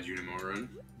a bad Unimo run.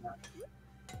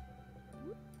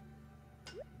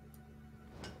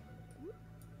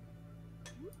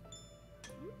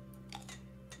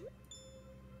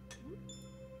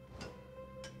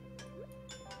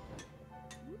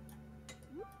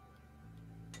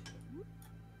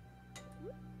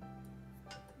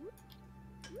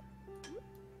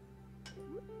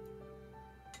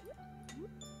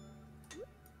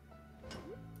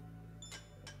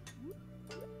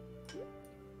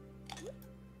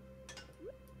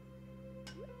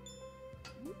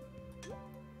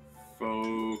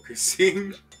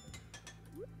 Focusing.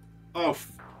 Oh.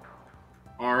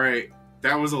 Alright.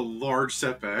 That was a large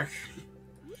setback.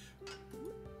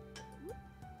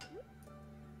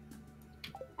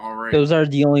 Alright. Those are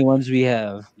the only ones we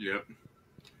have. Yep.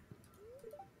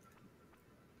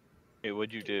 Hey,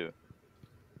 what'd you do?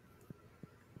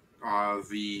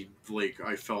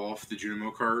 I fell off the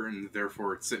Junimo cart, and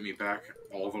therefore it sent me back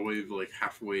all the way, like,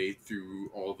 halfway through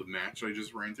all the match I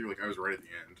just ran through. Like, I was right at the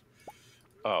end.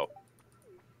 Oh.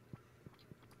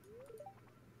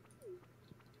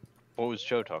 What was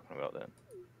Joe talking about then?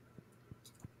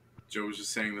 Joe was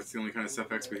just saying that's the only kind of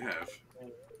setbacks we have.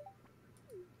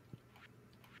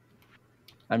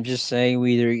 I'm just saying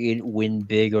we either win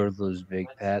big or lose big,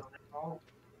 Pat.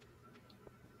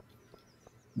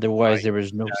 Otherwise, there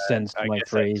was no sense to I my guess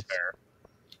phrase.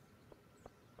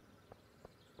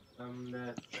 that's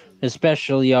fair.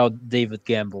 Especially how David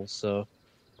gambles, so...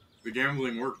 The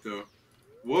gambling worked, though.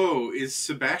 Whoa, is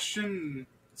Sebastian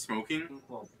smoking?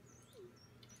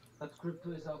 That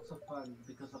crypto is also fun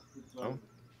because of crypto. Oh.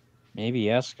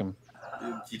 Maybe ask him.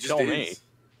 He just Tell is. me.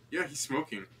 Yeah, he's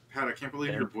smoking. Pat, I can't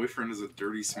believe your boyfriend is a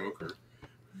dirty smoker.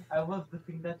 I love the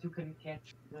thing that you can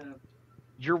catch the...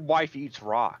 Your wife eats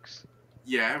rocks.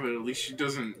 Yeah, but at least she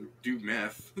doesn't do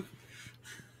meth.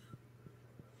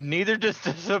 Neither does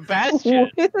Sebastian.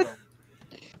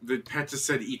 The Pat just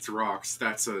said eats rocks.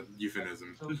 That's a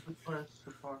euphemism. So good for us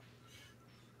so far.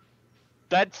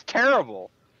 That's terrible.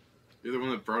 You're the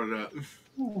one that brought it up.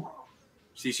 Ooh.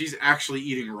 See, she's actually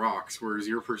eating rocks, whereas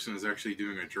your person is actually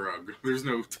doing a drug. There's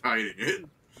no hiding it.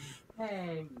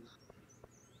 Hey.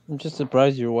 I'm just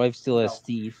surprised your wife still has No.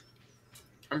 teeth.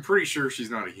 I'm pretty sure she's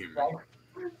not a human.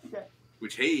 Yeah.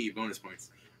 Which, hey, bonus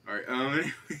points. Alright,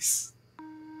 anyways.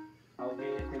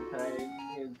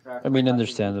 I mean,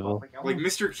 understandable. Like,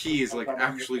 Mr. Key is, like,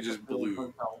 actually just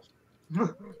blue.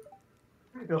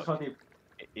 Eu só tipo.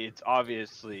 It's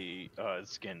obviously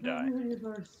skin dye.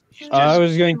 I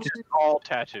was going to. All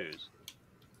tattoos.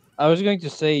 I was going to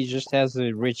say he just has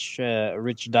a rich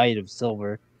diet of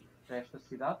silver. Esta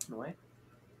cidade, não é?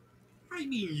 I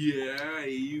mean, yeah,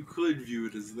 you could view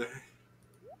it as that.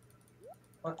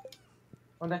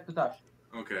 Onde é que tu estás?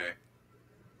 Okay.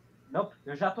 Não,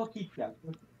 eu já estou aqui, Tiago.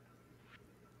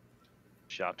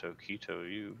 Chateau Quito,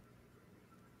 you.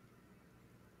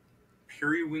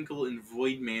 Periwinkle and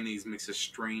void mayonnaise makes a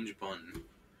strange bun.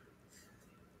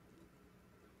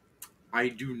 I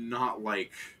do not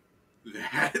like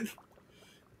that.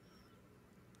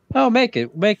 Oh, make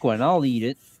one. I'll eat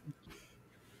it.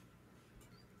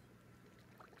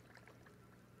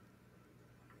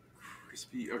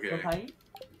 Crispy. Okay. Não está aí?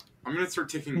 I'm gonna start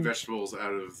taking vegetables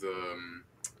out of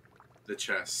the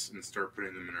chests and start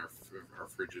putting them in our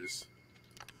fridges.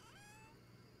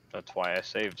 That's why I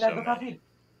saved Tiago, so não está a many. vir.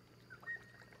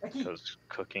 Aqui. Because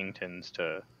cooking tends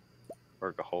to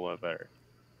work a whole lot better.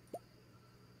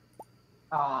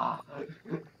 Ah.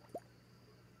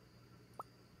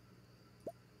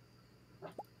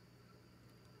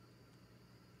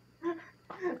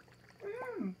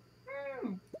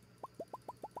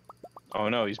 Oh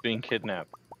no, he's being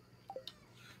kidnapped.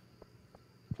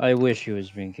 I wish he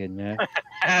was being kidnapped.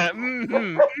 Poor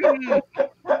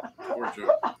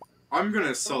Joe. I'm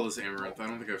gonna sell this amaranth. I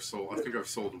don't think I've sold. I think I've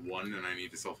sold one, and I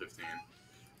need to sell 15.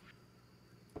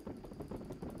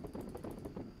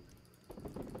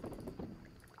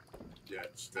 Yeah,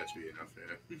 that should be enough.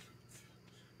 Yeah.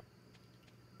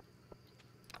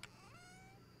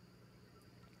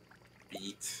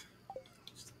 Beet.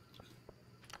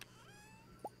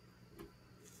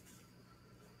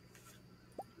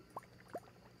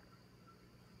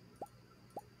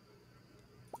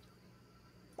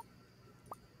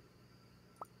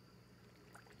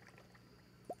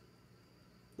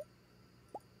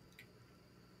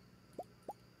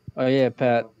 Oh yeah,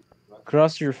 Pat.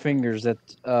 Cross your fingers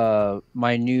that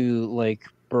my new like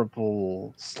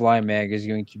purple slime egg is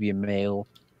going to be a male.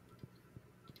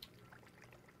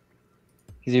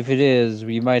 Because if it is,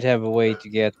 we might have a way to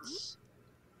get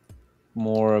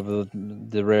more of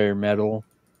the rare metal.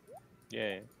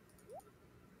 Yeah.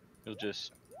 You'll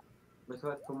just Mas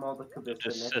vai tomar da cabeça,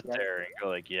 just né, sit Tiago? there and go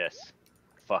like, yes,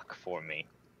 fuck for me.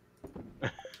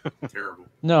 Terrible.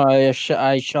 No, I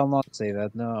shall not say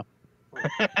that. No,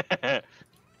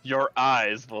 Your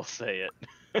eyes will say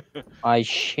it. I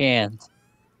shan't.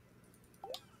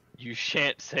 You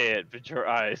shan't say it, but your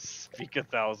eyes speak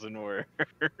 1,000 words.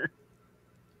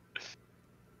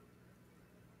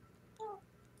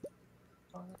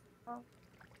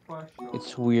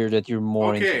 It's weird that you're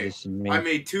more into Okay, this than me. I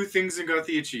made 2 things and got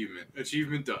the achievement.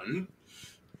 Achievement done.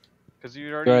 Because you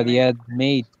You already already made had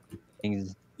made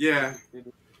things. Yeah.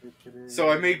 So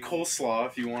I made coleslaw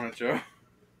if you want it, Joe.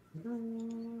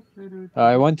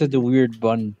 I wanted the weird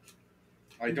bun.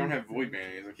 I don't have void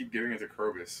mayonnaise. I keep giving it to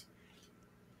Krobus.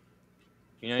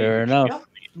 You know, Fair you enough.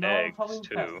 Não, eggs, fala em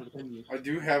too. festa, Daniel. I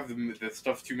do have the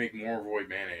stuff to make more void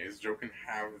mayonnaise. Joe can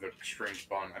have the strange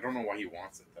bun. I don't know why he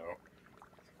wants it though.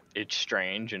 It's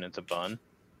strange and it's a bun.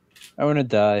 I want to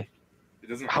die. It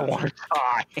doesn't I hurt want you. to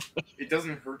die. It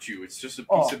doesn't hurt you. It's just a piece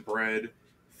Oh. of bread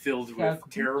filled Yeah, with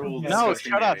terrible, no, No,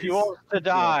 disgusting shut up. He mayonnaise. wants to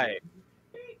die.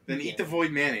 Then eat the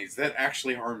void mayonnaise. That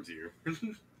actually harms you.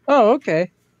 Oh,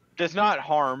 okay. Does not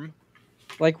harm.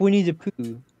 Like Winnie the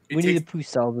Pooh. It Winnie the takes- Pooh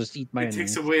style, just eat It mayonnaise.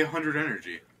 takes away 100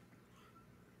 energy.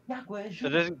 Tiago, It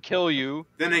ajuda. doesn't kill you.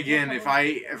 Then again, if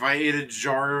I ate a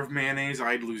jar of mayonnaise,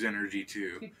 I'd lose energy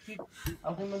too. Fico.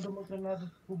 Alguém mandou uma granada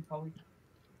de fogo para ali.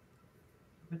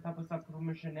 Eu estava a passar por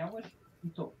umas janelas e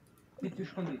estou. Fico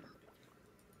escondido.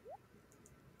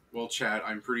 Well, Chad,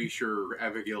 I'm pretty sure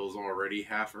Abigail is already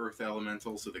half Earth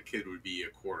Elemental, so the kid would be a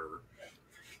quarter.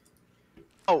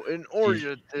 Oh, in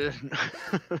order to.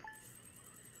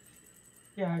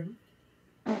 Tiago.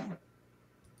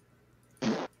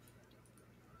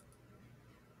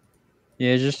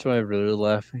 Yeah, just my brother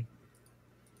laughing.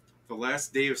 The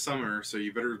last day of summer, so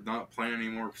you better not plant any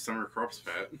more summer crops,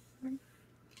 Pat.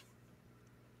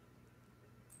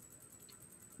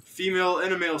 Female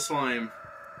and a male slime.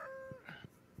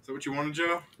 Is that what you wanted,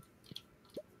 Joe?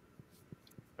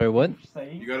 Wait, what?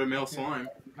 You got a male slime.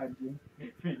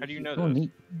 How do you know Oh, this?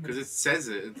 neat. Because it says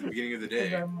it at the beginning of the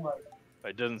day.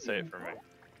 It doesn't say it for me.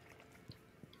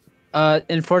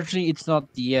 Unfortunately, it's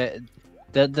not the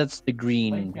that's the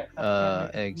green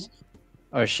eggs.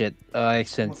 Oh shit! I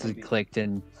accidentally clicked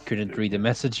and couldn't read the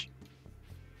message.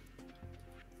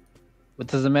 What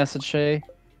does the message say?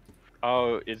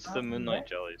 Oh, it's the moonlight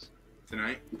jellies.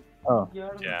 Tonight? Oh,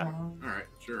 Yeah. Alright,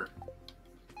 sure.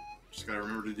 Just gotta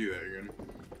remember to do that again.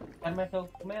 Como é que eu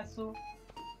começo?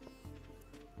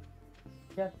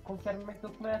 Como é que eu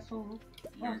começo?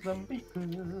 Moçambique.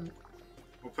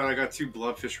 Well, Pat, I got 2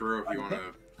 blobfish roe if you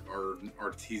wanna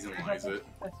artisanalize it.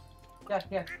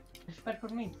 Tiago, espera por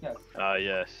mim, Tiago. Ah,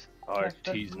 yes.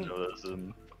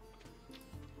 Artisanalism.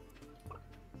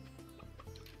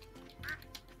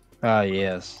 ah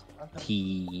yes.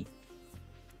 Tea.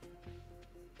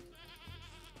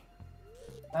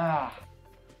 Ah,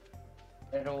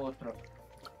 era outro.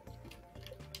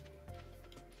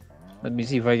 Let me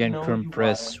see if I can No, you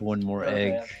compress aren't. one more You're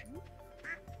egg. bad.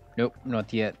 Nope,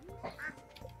 not yet.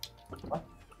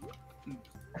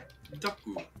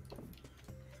 Daku.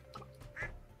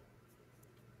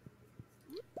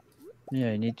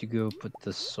 Yeah, I need to go put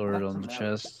the sword What's on the matter,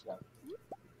 chest. Tiago?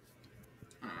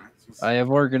 I have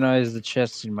organized the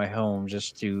chests in my home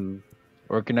just to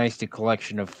organize the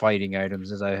collection of fighting items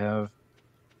that I have.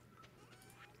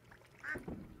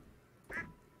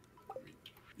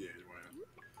 Yeah, why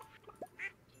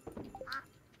not?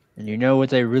 And you know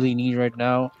what I really need right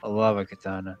now? A lava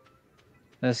katana.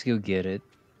 Let's go get it.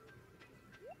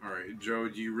 Alright, Joe,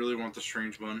 do you really want the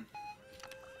strange bun?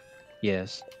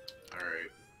 Yes.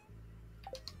 Alright.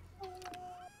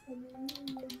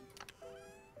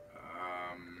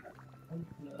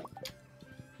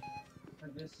 A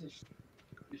ver se isto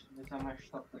vai estar mais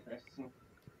top da PS5.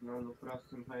 Não, no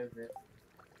próximo vai haver.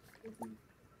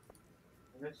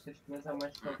 A ver se isto vai estar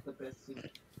mais top da PS5.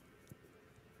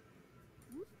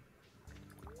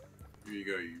 Here you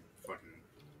go, you fucking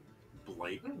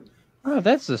blight. Oh,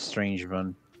 that's a strange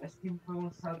one. A Steam foi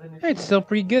lançada neste Hey, it's still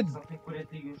pretty good. Só tem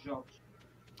 41 jogos.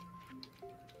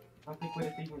 Só tem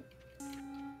 41.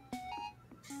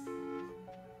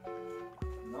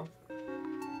 Não?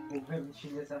 O governo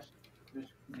chinês acha que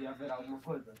podia haver alguma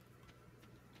coisa.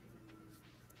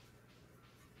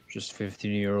 Just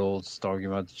 15-year-olds talking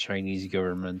about the Chinese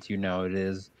government. You know how it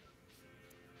is.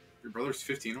 Your brother's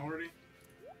 15 already?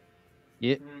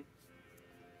 Yeah.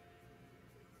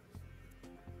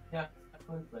 Yeah,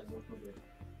 pois bem, não estou a ver.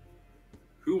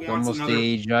 Who It's wants almost another... the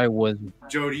age I was.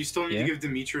 Joe, do you still need Yeah? to give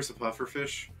Demetrius a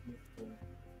pufferfish?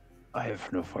 I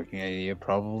have no fucking idea,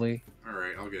 probably.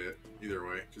 Alright, I'll get it. Either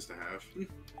way, just to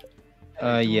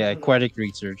have. Yeah, aquatic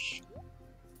research.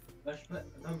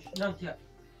 Vamos, não, Tiago.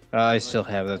 I still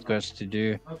have that quest to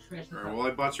do. Vamos para esta Alright, well,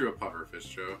 I bought you a pufferfish,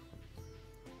 Joe.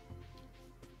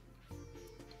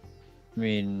 I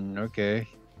mean, okay.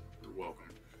 You're welcome.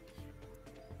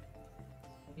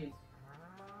 Okay.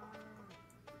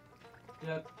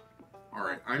 Tiago,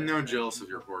 Alright, I'm now jealous of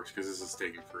your horse because this is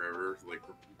taking forever, like,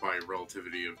 by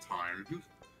relativity of time. Do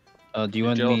you You're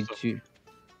want me jealous of- to...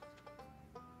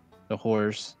 The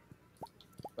horse.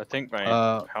 I think my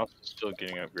Uh, house is still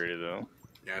getting upgraded though.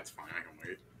 Yeah, it's fine, I can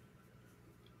wait.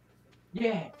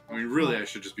 yeah. I mean, really, I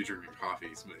should just be drinking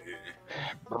coffees, but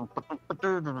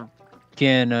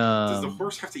Can, Does the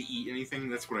horse have to eat anything?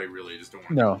 That's what I really just don't want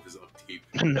to No. do with his upkeep.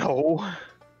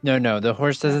 No. No, the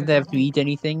horse doesn't have to eat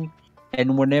anything.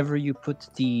 And whenever you put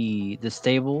the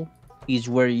stable, he's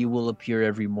where you will appear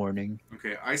every morning.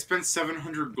 Okay, I spent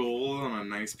 700 gold on a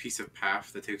nice piece of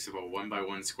path that takes about 1 by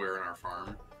 1 square in our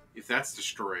farm. If that's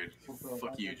destroyed,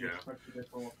 fuck you, Joe.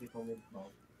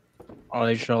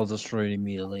 I shall destroy it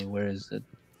immediately. Where is it?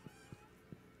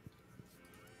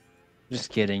 Just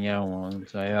kidding, I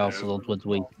won't. I also don't want to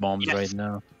waste bombs Yes. right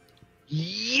now.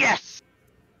 Yes.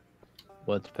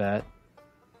 What, Pat?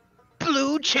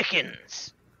 Blue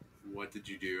chickens. What did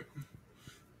you do?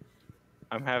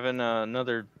 I'm having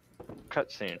another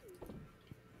cutscene.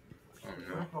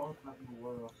 Oh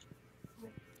no.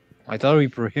 I thought we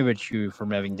prohibit you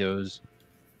from having those.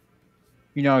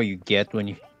 You know how you get when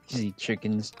you see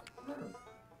chickens.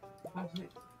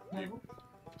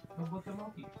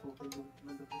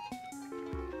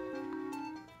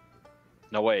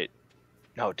 No, wait.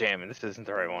 No, damn it. This isn't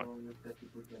the right one.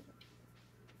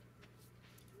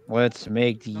 Let's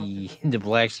make the the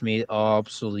blacksmith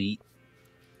obsolete.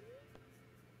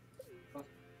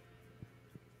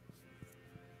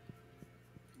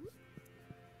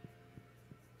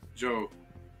 Joe,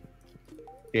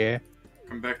 Yeah.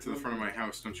 come back to the front of my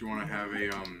house. Don't you want to have a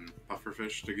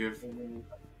pufferfish to give?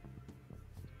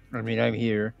 I mean, I'm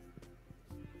here.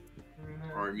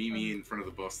 Or meet me in front of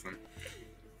the bus then.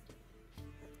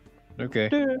 Okay.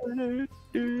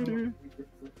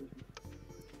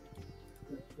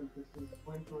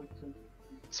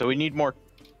 So we need more.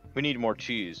 We need more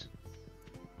cheese.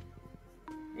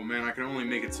 Well, man, I can only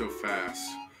make it so fast.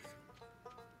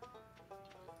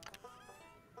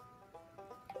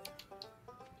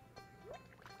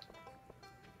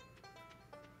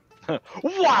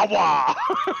 Wawa!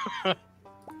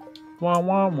 Wah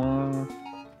wah wah.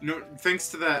 You know, thanks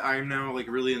to that, I'm now like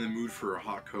really in the mood for a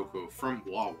hot cocoa from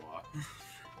Wawa.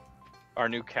 Our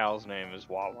new cow's name is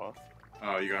Wawa.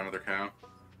 Oh, you got another cow?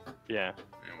 Yeah.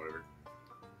 Yeah, whatever.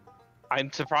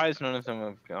 I'm surprised none of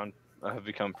them have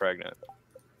become pregnant.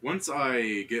 Once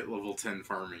I get level 10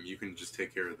 farming, you can just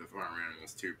take care of the farm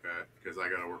animals too, Pat. Because I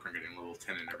gotta work on getting level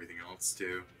 10 and everything else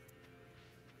too.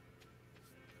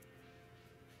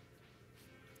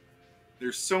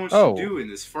 There's so much to do in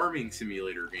this farming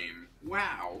simulator game.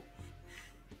 Wow.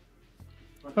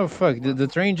 Oh fuck! The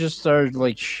train just started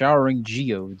like showering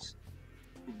geodes.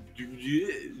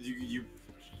 You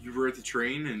were at the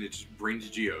train and it just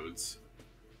brings geodes.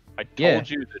 I Yeah.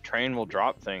 told you the train will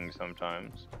drop things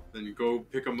sometimes. Then you go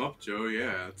pick them up, Joe.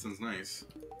 Yeah, that sounds nice.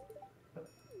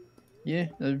 Yeah,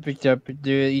 I picked up.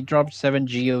 He dropped 7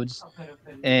 geodes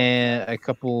and a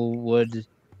couple wood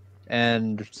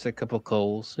and just a couple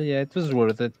coal. So yeah, it was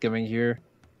worth it coming here.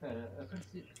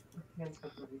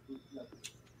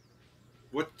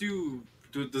 What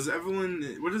does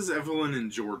Evelyn? What does Evelyn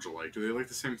and George like? Do they like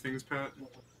the same things, Pat?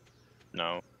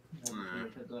 No.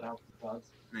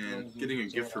 Man, getting a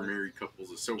gift for married couples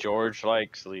is so George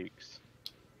likes leeks.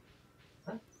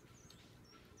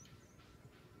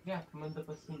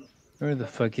 Where the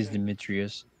fuck is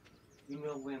Demetrius?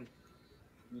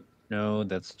 No,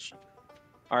 that's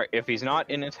Alright, if he's not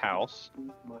in his house,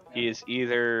 he is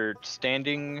either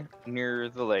standing near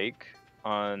the lake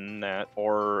on that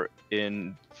or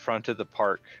in front of the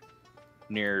park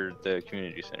near the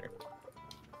community center.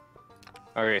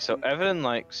 Okay, so Evan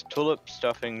likes tulip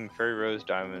stuffing, fairy rose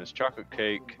diamonds, chocolate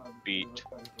cake, beet.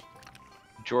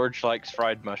 George likes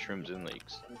fried mushrooms and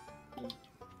leeks.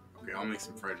 Okay, I'll make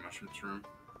some fried mushrooms for him.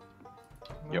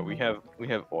 Yeah, we have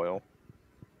oil.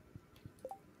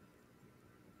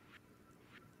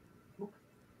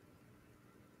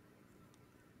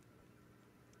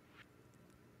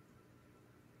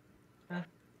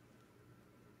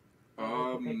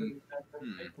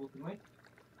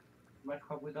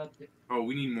 Oh,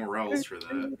 we need morels for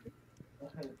that.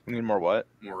 We need more what?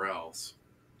 Morels.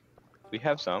 We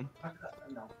have some.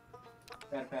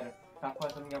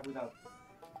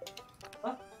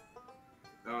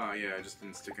 Ah, yeah, I just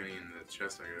didn't stick any in the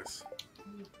chest, I guess.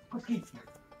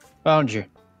 found you.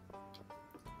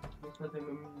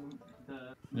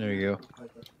 There you go.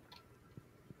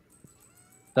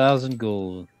 1,000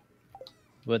 gold.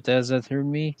 What does that hurt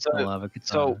me? I'll have a katana.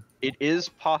 So it is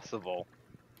possible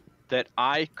that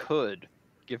I could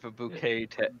give a bouquet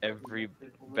to every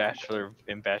bachelor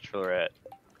and bachelorette.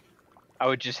 I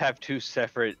would just have 2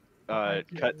 separate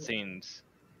cutscenes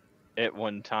at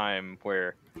one time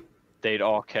where they'd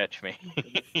all catch me.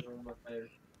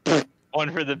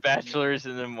 One for the bachelors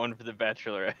and then one for the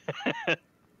bachelorette.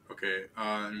 Okay,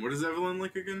 and what does Evelyn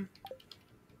like again?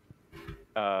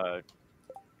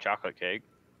 Chocolate cake.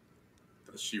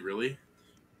 Does she really?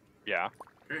 Yeah.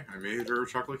 Okay, I made her a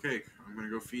chocolate cake. I'm gonna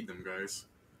go feed them, guys.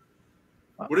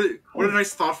 What a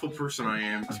nice, thoughtful person I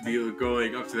am to be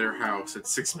going up to their house at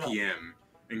 6 p.m.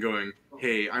 and going,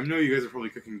 hey, I know you guys are probably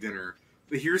cooking dinner,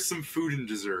 but here's some food and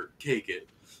dessert. Take it.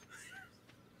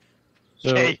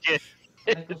 So, Take it.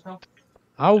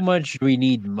 how much do we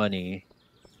need money?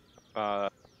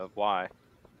 Why?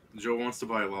 Joe wants to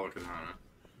buy a lava katana.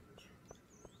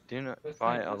 Do not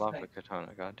buy a lava katana,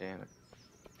 god damn it.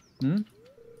 Hmm?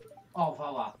 Oh,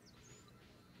 vá lá.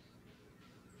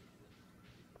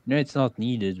 No, it's not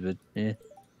needed, but eh.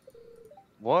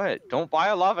 What? Don't buy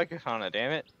a lava katana,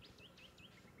 damn it.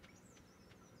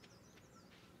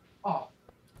 Oh.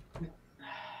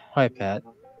 Hi, Pat.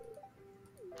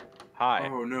 Hi.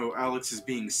 Oh no, Alex is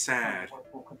being sad.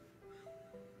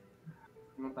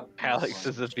 Alex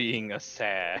is being a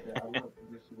sad.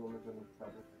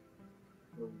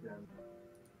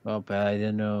 Well, Pat, I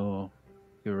didn't know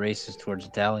you're racist towards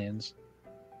Italians.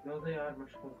 Não dei armas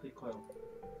com Rico.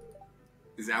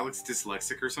 Is Alex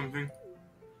dyslexic or something?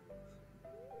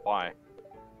 Why?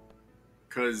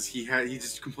 Because he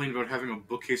just complained about having a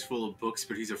bookcase full of books,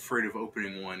 but he's afraid of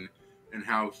opening one, and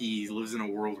how he lives in a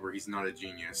world where he's not a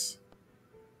genius.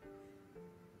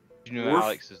 You know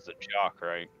Alex is the jock,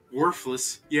 right?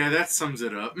 Worthless. Yeah, that sums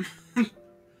it up.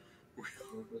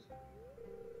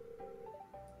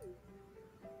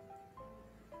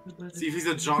 See, if he's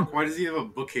a jock, why does he have a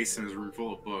bookcase in his room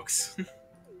full of books?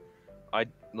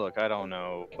 Look, I don't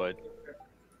know, but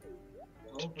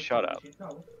shut up.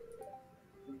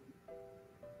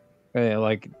 Hey,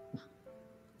 like,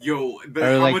 Yo, but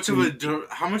I how like much of to-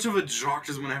 how much of a jock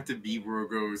does one have to be where it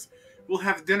goes? We'll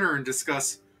have dinner and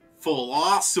discuss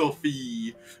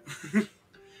philosophy,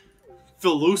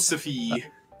 philosophy.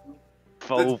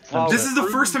 This is the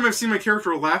first time I've seen my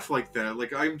character laugh like that.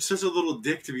 Like, I'm such a little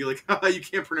dick to be like, haha, you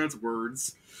can't pronounce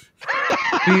words.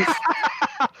 to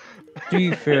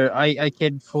be fair, I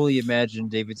can fully imagine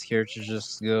David's character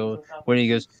just go when he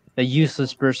goes, a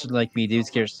useless person like me. David's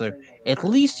character, like, at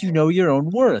least you know your own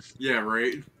worth. Yeah,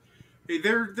 right. Hey,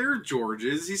 there George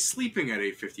is. He's sleeping at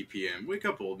 8:50 p.m. Wake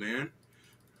up, old man.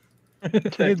 The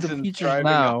Texans future's driving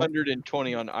now.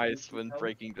 120 on ice when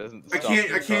braking doesn't I stop.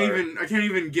 can't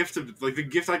even gift a, like the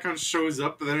gift icon shows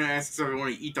up, but then it asks if I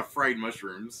want to eat the fried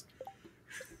mushrooms.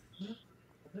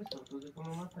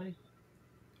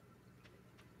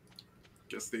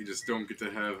 Guess they just don't get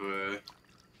to have oh,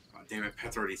 damn it,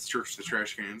 Pat's already searched the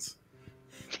trash cans.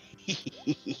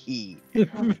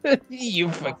 you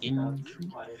fucking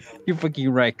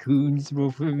raccoons,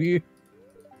 both of you.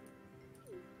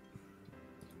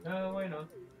 Why not?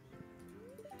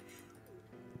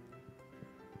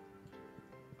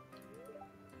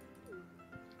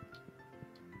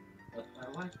 But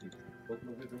I like it. But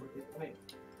no, we do it way.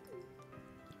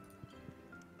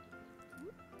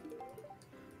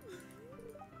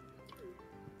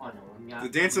 Oh no, The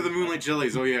Dance of the Moonlight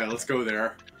Jellies. Oh yeah, let's go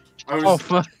there. Oh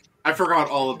fuck. I forgot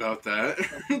all about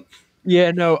that.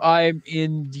 Yeah, no, I'm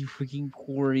in the freaking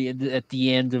quarry at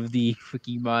the end of the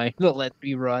freaking mine. Let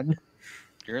me run.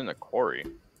 You're in the quarry.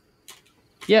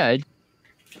 Yeah,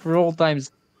 for old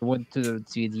times, I went to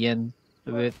the end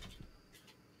of it,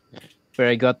 where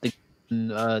I got the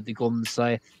golden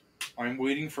scythe. I'm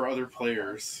waiting for other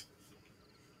players.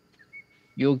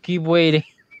 You'll keep waiting.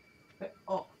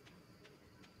 Oh.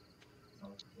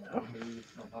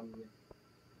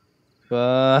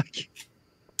 Fuck.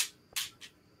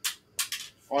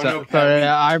 Oh So- no, Pat.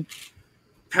 I'm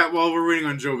Pat, while we're waiting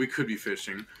on Joe, we could be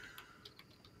fishing.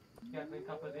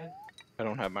 I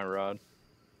don't have my rod.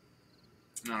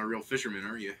 Not a real fisherman,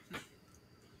 are you?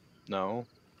 No,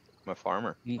 I'm a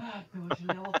farmer. Ah,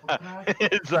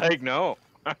 It's like, no,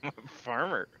 I'm a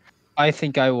farmer. I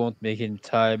think I won't make it in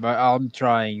time. I'm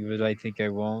trying, but I think I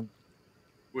won't.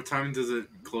 What time does it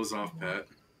close off, Pat?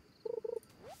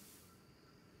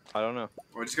 I don't know.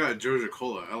 Oh, I just got a Joja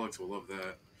Cola. Alex will love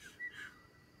that.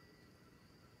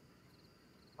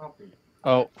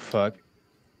 Oh fuck.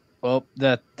 Well,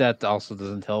 that also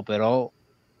doesn't help at all.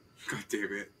 God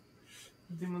damn it.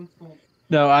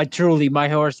 No, my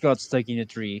horse got stuck in a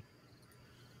tree.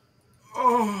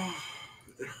 Oh,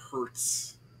 it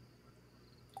hurts.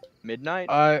 Midnight?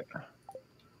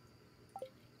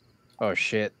 Oh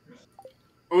shit.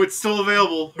 Oh, it's still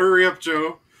available. Hurry up,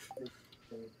 Joe.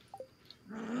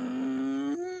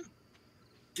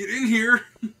 Get in here.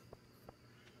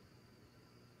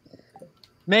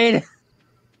 Made it.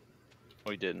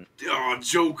 We didn't. Oh,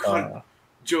 Joe.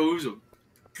 Joe's a...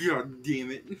 God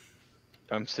damn it.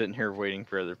 I'm sitting here waiting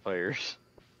for other players.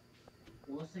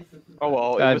 Oh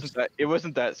well, it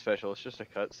wasn't that special. It's just a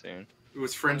cutscene. It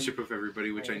was friendship of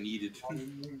everybody, which I needed.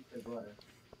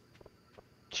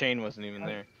 Shane wasn't even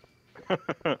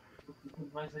there.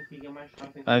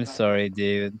 I'm sorry,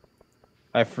 David.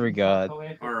 I forgot.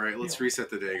 Alright, let's reset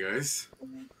the day, guys.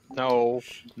 No,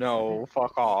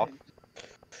 fuck off.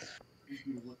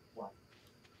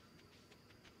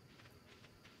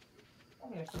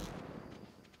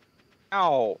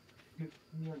 Ow.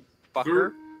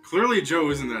 Fucker. Clearly Joe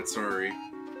isn't that sorry.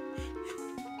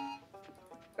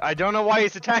 I don't know why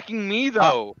he's attacking me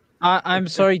though. I'm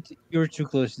sorry. You're too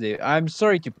close to David. I'm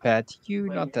sorry to Pat. You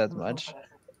not that much.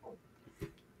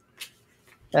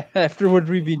 After what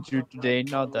we've been through today,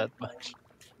 not that much.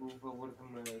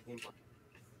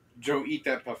 Joe, eat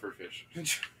that puffer fish.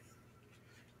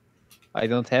 I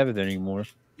don't have it anymore.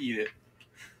 Eat it.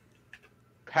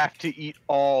 Have to eat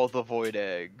all the void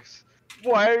eggs.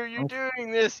 Why are you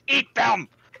doing this? Eat them!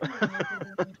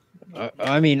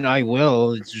 I mean, I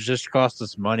will. It's just cost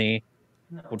us money,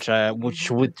 which I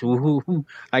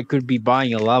could be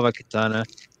buying a lava katana.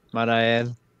 Might I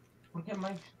add?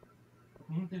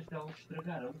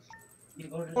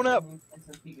 Own up.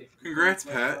 Congrats,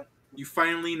 Pat. You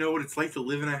finally know what it's like to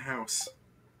live in a house.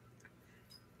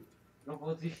 I'm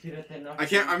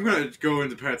gonna go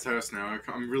into Pat's house now.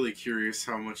 I'm really curious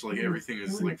how much like everything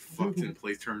is like fucked in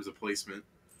terms of placement.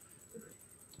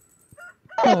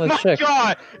 Oh, let's check.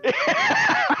 God!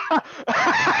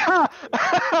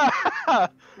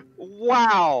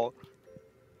 Wow!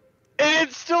 And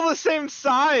it's still the same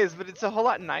size, but it's a whole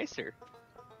lot nicer.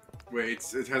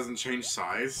 Wait, it hasn't changed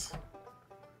size?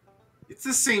 It's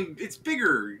the same, it's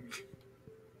bigger!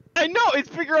 I know it's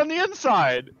bigger on the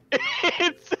inside.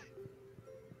 It's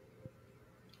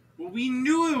Well, we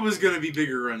knew it was gonna be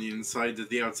bigger on the inside, that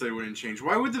the outside wouldn't change.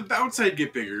 Why would the outside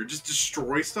get bigger? Just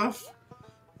destroy stuff?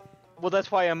 well,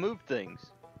 that's why I moved things,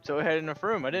 so it had enough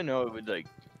room. I didn't know it would like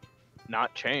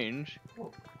not change.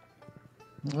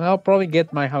 I'll probably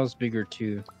get my house bigger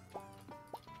too.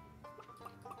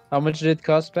 How much did it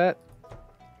cost, Pat?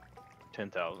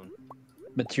 10,000,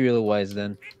 Material wise,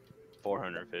 then.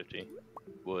 450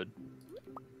 wood.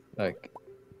 Like,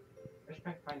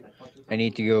 I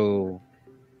need to go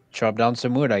chop down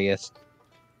some wood, I guess.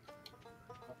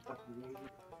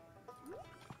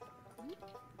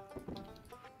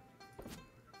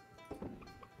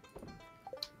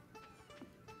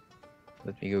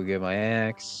 Let me go get my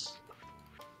axe.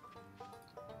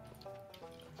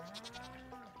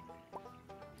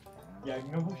 Eu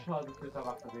não vou falar do que eu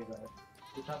estava a fazer agora.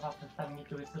 Eu estava a apertar a minha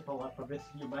cabeça para lá para ver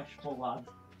se ia mais para o lado.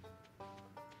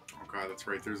 Oh god, that's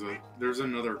right, there's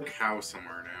another cow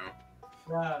somewhere now.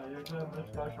 Ah, eu já ando a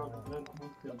ficar jogando durante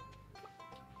muito tempo.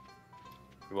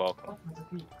 You're welcome. Mas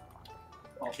aqui.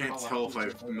 I can't tell if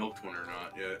I've milked one or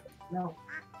not yet. Não.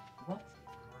 What?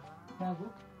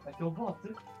 Thiago? Aquele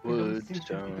bote? Wood,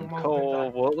 stone,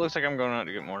 coal. Well, it looks like I'm going out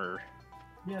to get more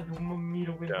Yeah, de uma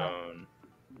mira bem stone.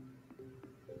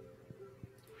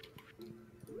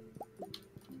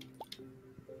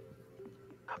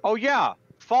 Oh yeah,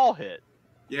 fall hit.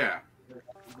 Yeah.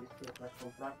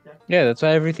 Yeah, that's why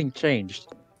everything changed.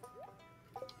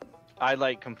 I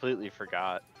like completely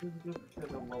forgot.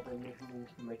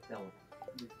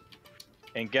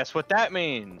 And guess what that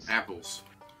means? Apples.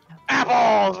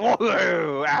 Apples!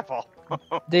 Woohoo! Apple!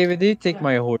 David, did you take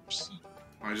my horse?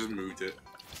 I just moved it.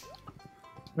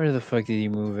 Where the fuck did you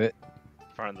move it?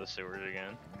 In front of the sewers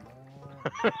again.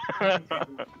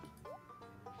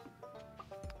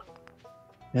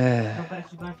 Não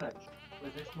parece os Valentines,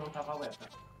 mas este não estava alerta.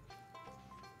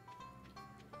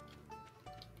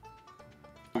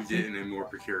 Moved it in a more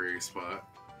precarious spot.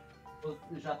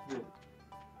 Já te deu.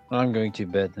 I'm going to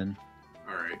bed then.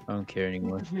 Alright. I don't care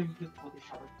anymore. Mesmo que eu te vou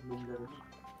deixar aqui no lugar ali.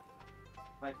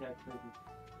 Vai ter que fazer.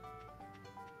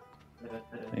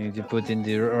 I need to put in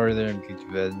the order and go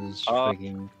to bed. It's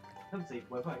fucking... Vamos aí,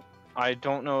 vai. I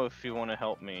don't know if you want to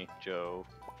help me, Joe,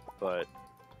 but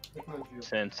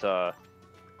since I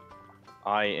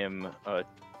am a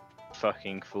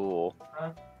fucking fool,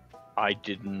 I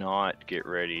did not get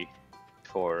ready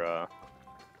for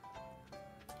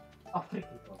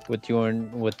What do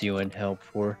you want help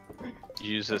for?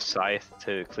 use a scythe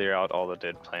to clear out all the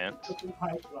dead plants.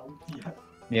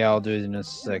 Yeah, I'll do it in a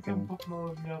second.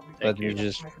 Let me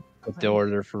just put the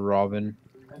order for Robin.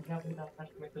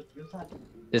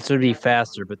 This would be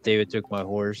faster, but David took my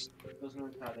horse.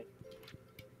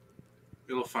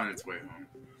 It'll find its way home.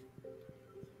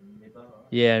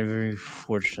 Yeah, and very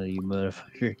fortunately, you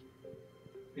motherfucker.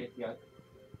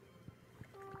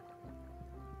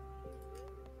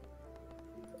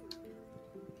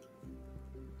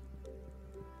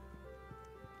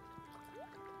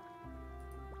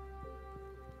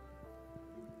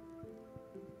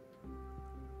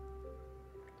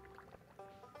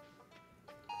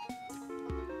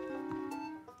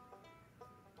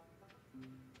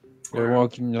 We're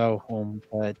walking now home,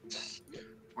 but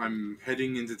I'm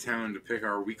heading into town to pick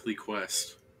our weekly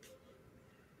quest.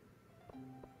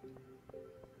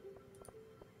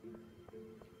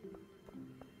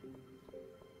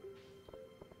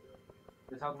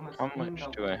 How much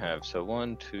do I have? So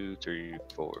 1, 2, 3,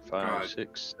 4, 5,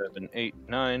 6, 7, 8,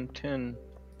 9, 10,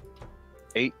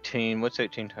 18. What's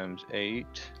 18 times 8?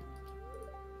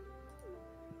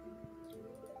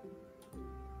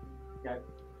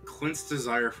 Clint's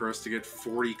desire for us to get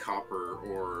 40 copper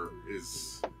ore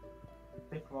is...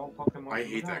 I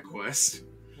hate that quest.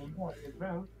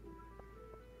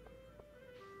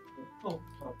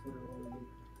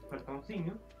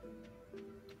 Cartãozinho.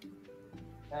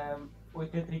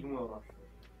 81 euros.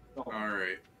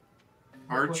 Alright.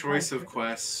 Our choice of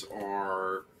quests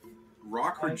are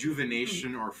Rock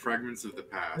Rejuvenation or Fragments of the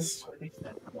Past.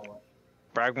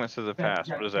 Fragments of the past.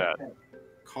 What is that?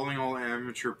 Calling all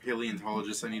amateur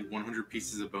paleontologists, I need 100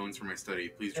 pieces of bones for my study.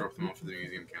 Please drop them off at the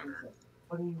museum counter.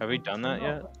 Have we done that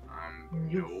yet?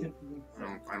 No.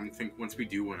 I don't think once we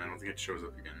do one, I don't think it shows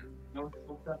up again.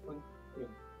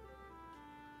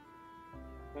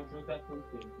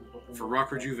 For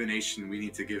Rock Rejuvenation, we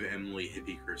need to give Emily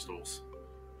hippie crystals.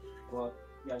 But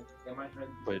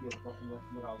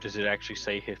does it actually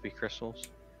say hippie crystals?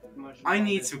 I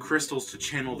need some crystals to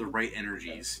channel the right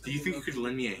energies. Do you think you could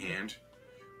lend me a hand?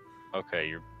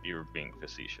 Okay, you're being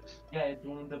facetious. Yeah,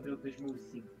 do um W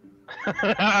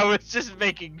 2005. I was just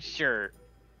making sure.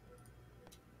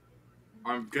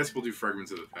 I guess we'll do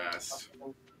Fragments of the Past.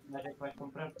 Mas é que vais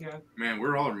comprar, Tiago? Man,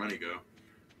 where'd all our money go?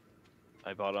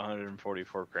 I bought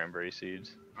 144 cranberry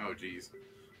seeds. Oh, jeez.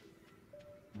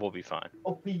 We'll be fine.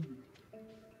 Oh, filho!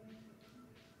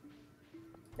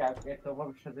 Tiago, então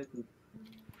vamos fazer tudo.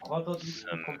 Roda o disco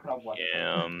e Some comprar o WhatsApp.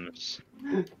 yams.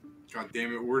 God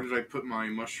damn it, where did I put my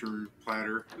mushroom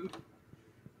platter?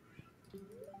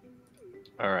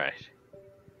 Alright.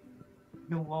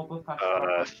 No Alba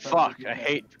faz Fuck.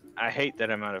 I hate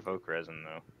that I'm out of oak resin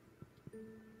though.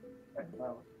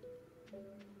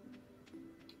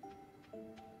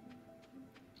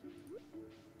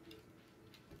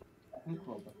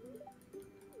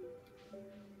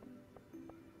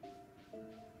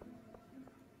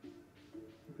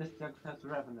 This Tiago has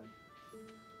Revenant.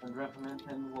 And Revenant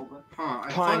and Woba. Huh,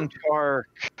 I Pine thought tar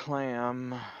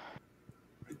clam.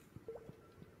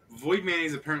 Void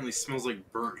Mayonnaise apparently smells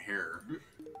like burnt hair.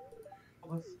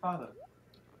 Woba's father.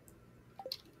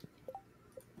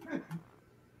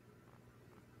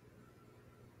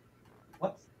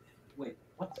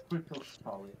 What's Crypto's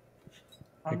story?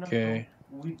 Okay.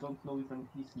 We don't know even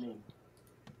his name.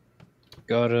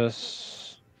 Got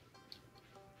us.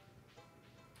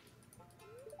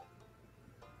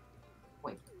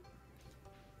 Wait.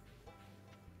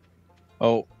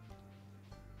 Oh.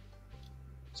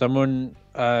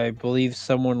 I believe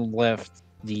someone left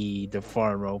the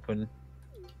farm open.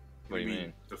 What do you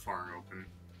mean? The farm open.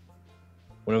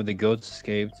 One of the goats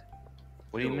escaped.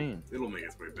 What do you mean? It'll make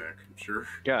its way back, I'm sure.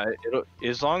 Yeah, it'll,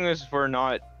 as long as we're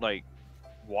not like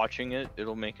watching it,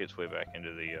 it'll make its way back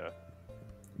into the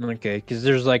Okay, because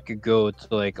there's like a goat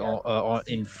like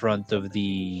in front of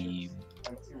the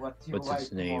Let's see what you what's like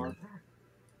its name? more.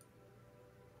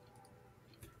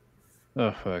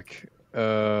 Oh fuck.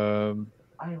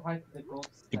 I like the gold The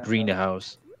standard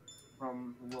greenhouse.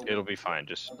 from Woba. it'll be fine.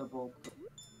 Just Audible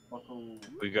bottle.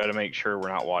 we got to make sure we're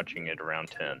not watching it around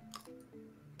 10.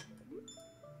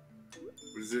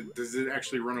 Does it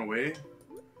actually run away?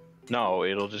 No,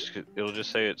 it'll just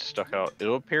say it's stuck out.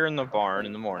 It'll appear in the barn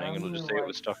in the morning. It'll just say it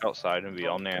was stuck outside and be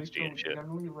all nasty and shit. The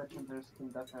only legendary skin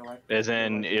that I like As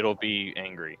in, it'll be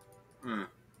angry. Huh.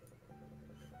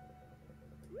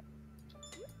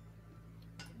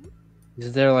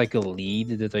 Is there like a lead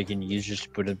that I can use just to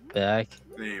put it back?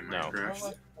 Hey, No.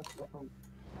 Minecraft.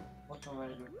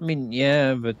 I mean,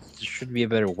 yeah, but there should be a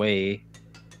better way.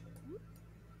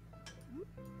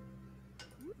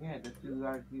 Yeah, the two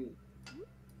are good.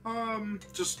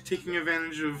 Just taking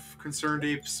advantage of Concerned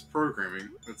Ape's programming.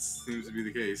 That seems to be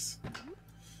the case.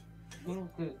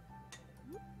 Think,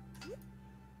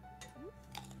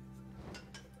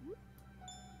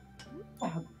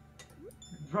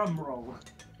 drum roll.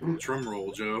 Drum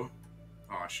roll, Joe.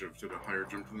 Oh, I should have did a higher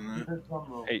jump than that. The drum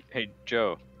roll. Hey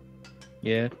Joe,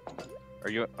 Yeah, are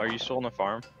you still on the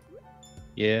farm?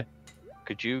 yeah.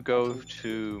 Could you go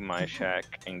to my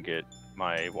shack and get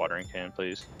my watering can,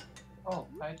 please? Oh,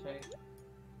 hi, Jay.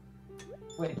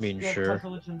 Wait, mean, yeah, sure. has a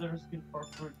legendary skin for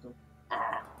Fruito.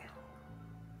 Ah,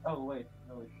 Oh, wait,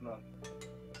 no, it's not.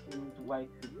 You need to wipe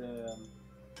the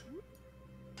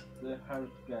hard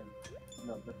gun.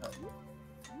 No, the hard.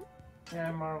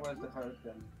 Yeah, more or less the hard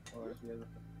gun. Or the other.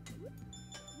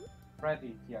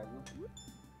 Ready, Tiago.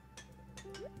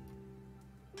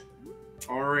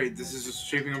 Alright, this is just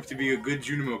shaping up to be a good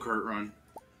Junimo cart run.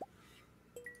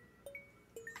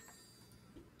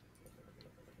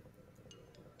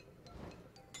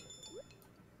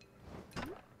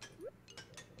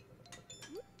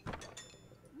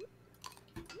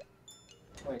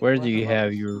 Wait, Where what do you about have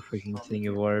this? your freaking thing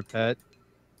of water, Pat?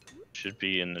 Should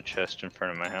be in the chest in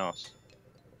front of my house.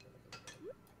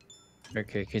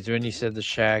 Okay, because when you said the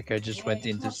shack, I just went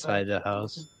Yeah, it's not inside the bad.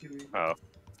 house. Oh,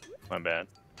 my bad.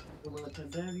 The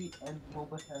legendary and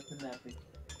Boba has an epic.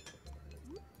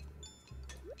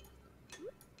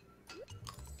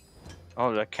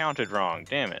 Oh, that counted wrong.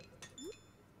 Damn it.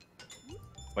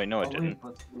 Wait, no, it Oh, didn't. wait,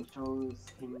 but we chose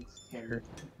things scary.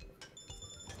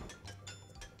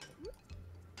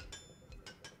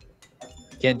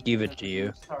 Can't give it to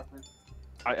you.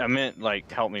 I meant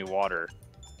like help me water.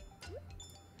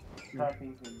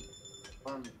 Starting in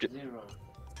 1-0.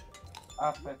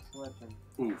 Apex Legend.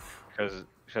 Oof.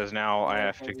 Because now I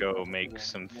have to go make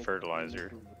some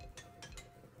fertilizer.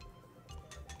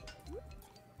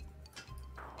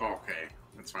 Okay,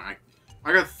 that's fine.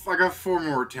 I got 4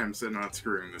 more attempts at not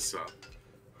screwing this up.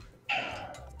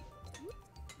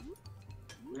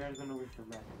 We are gonna win the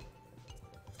match.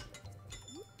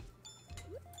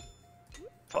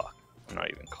 Fuck, I'm not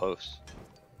even close.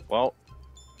 Well,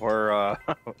 we're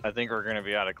I think we're gonna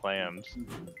be out of clams.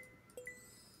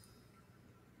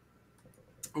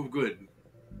 Oh, good.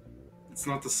 It's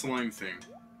not the slime thing.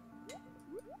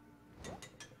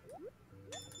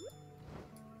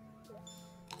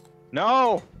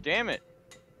 No! Damn it!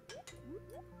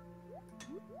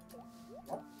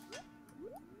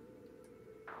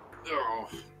 Oh.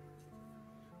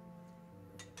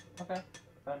 Okay,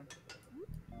 done.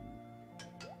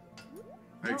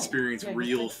 I No. experience Yeah,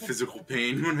 real just like- physical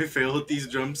pain when I fail at these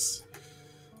jumps.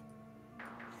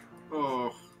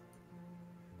 Oh.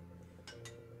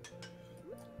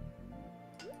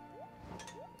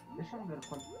 Deixa eu ver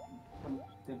quanto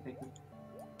tempo tem que...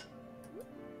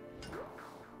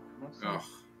 Não sei. Ugh.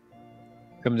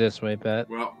 Come this way, Pat.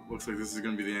 Well, looks like this is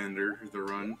gonna be the ender, the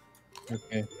run.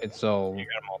 Okay, it's all. You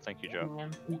got them all. Thank you, Joe.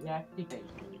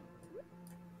 Deactivation.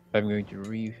 I'm going to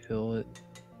refill it.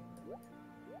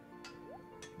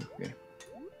 Okay.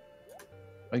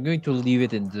 I'm going to leave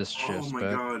it in this Oh chest, my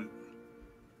Pat. god.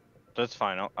 That's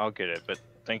fine. I'll get it. But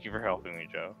thank you for helping me,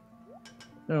 Joe.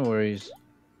 No worries.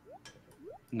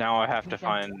 Now I have to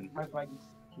find. My bag is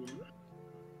killed.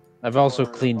 I've also Or-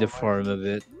 cleaned the or farm a my-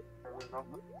 bit.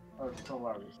 Or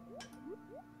Solaris.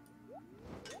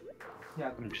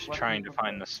 Yeah, I'm just what trying do to you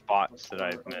find the prefer? spots that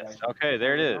I've missed. Okay,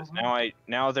 there it is.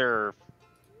 Now there are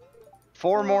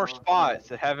 4 more spots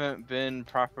that haven't been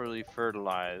properly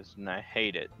fertilized, and I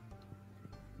hate it.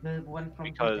 The one from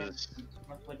Because- Codex, it's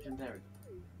not legendary.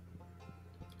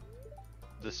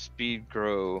 The speed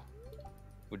grow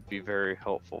would be very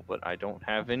helpful, but I don't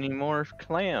have any more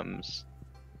clams.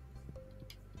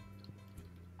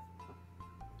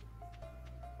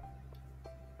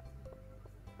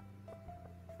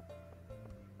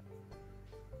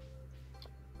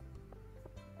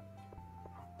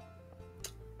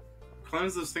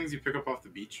 Clams those things you pick up off the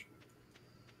beach.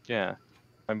 Yeah,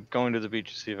 I'm going to the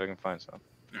beach to see if I can find some.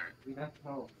 We don't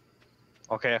know.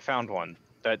 Okay, I found one.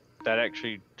 That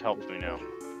actually helps me now.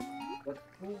 But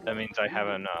That means I have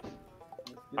enough.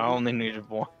 I only needed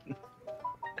one.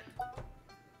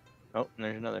 Oh, and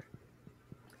there's another.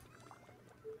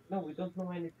 No, we don't know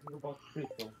anything about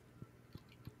crypto.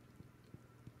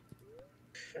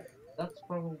 That's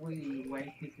probably why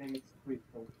his name is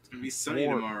Crypto. It's gonna be sunny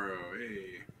War. tomorrow.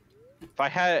 Hey.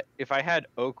 If I had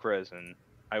oak resin,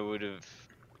 I would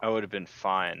have been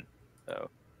fine though.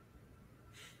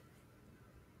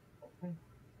 Okay.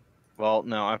 Well,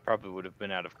 no, I probably would have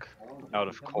been out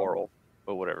of coral,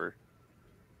 but whatever.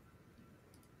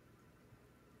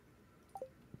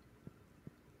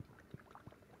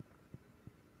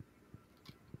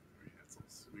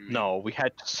 No, we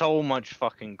had so much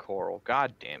fucking coral.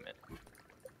 God damn it.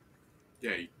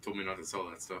 Yeah, you told me not to sell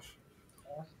that stuff.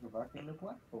 That's the back in the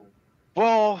black hole.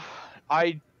 Well,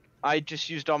 I just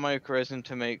used all my oak resin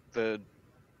to make the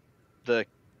Let's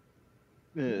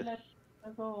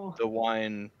go. the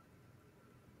wine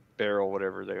barrel,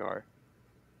 whatever they are.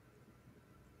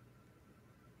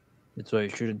 That's why you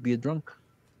shouldn't be a drunk.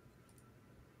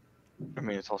 I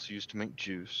mean, it's also used to make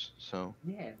juice, so.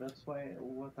 Yeah, that's why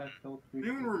what I thought. Do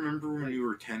you remember when we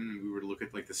were 10 and we would look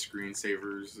at like the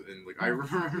screensavers and like I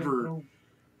remember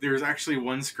there's actually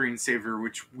one screensaver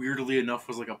which weirdly enough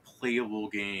was like a playable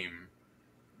game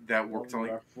that worked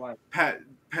on like Pat,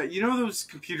 you know those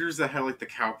computers that had like the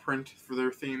cow print for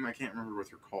their theme? I can't remember what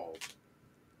they're called.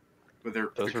 But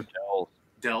Those were Dell.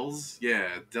 Dell's? Yeah,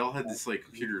 Dell had this like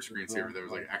computer screensaver that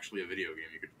was like actually a video game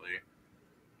you could play.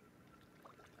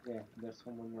 Yeah, there's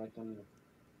someone right on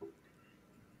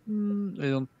you. I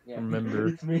don't Yeah, remember.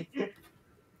 it's me.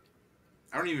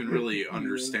 I don't even really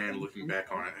understand looking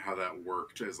back on it how that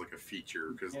worked as like a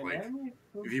feature because like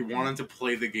if you wanted to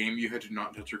play the game you had to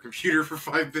not touch your computer for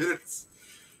 5 minutes.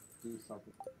 Do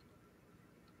something.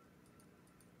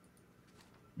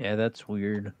 Yeah, that's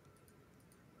weird.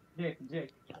 Jake,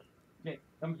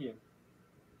 come here.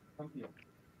 Come here.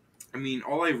 I mean,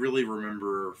 all I really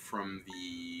remember from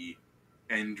the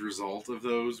end result of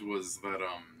those was that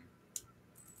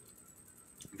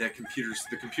the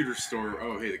computer store.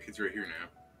 Oh, hey, the kid's right here now.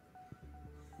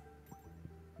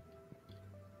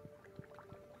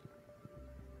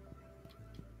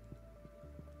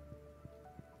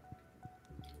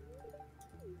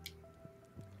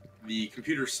 The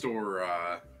computer store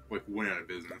like went out of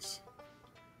business.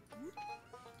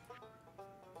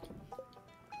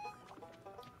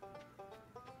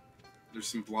 There's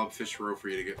some blobfish roe for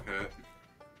you to get, Pat.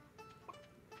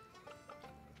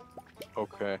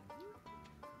 Okay.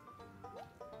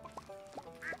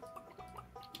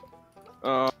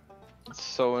 It's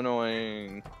so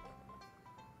annoying.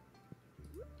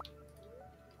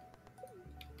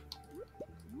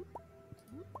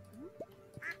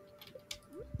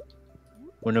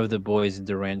 One of the boys in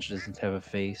the ranch doesn't have a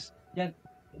face. Yeah,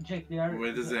 Jake, they are.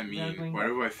 What does that They are mean? going Why back.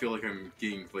 do I feel like I'm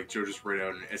getting like Joe just read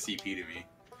out an SCP to me?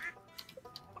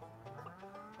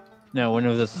 No, one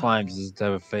of the slimes doesn't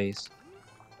have a face.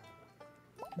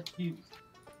 Excuse.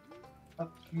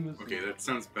 Excuse Okay, me. that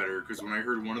sounds better because when I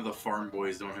heard one of the farm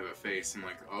boys don't have a face, I'm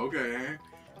like, okay,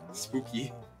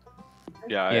 spooky.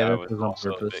 Yeah, Yeah, I that was was on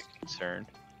also a purpose. bit concerned.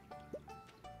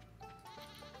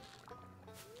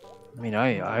 I mean,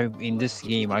 I in this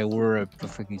game I wore a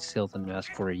fucking skeleton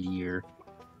mask for a year.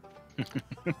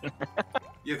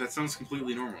 Yeah, that sounds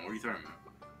completely normal. What are you talking about?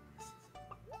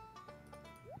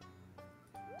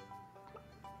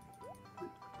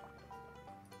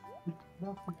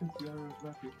 Not because you are a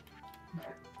rabbit.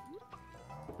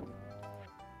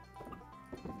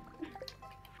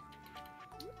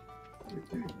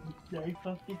 Jag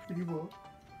kan fixa det på.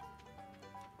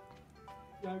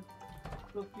 Jag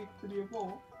kan fixa det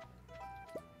på.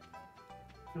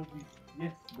 So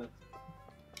yes, that's.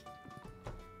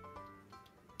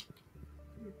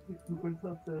 Super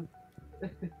success.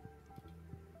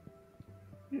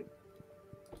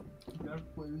 You're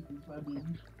poison funny.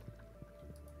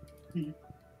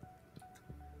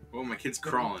 Well, my kid's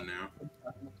crawling now.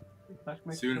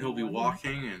 Soon he'll be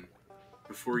walking, and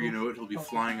before you know it, he'll be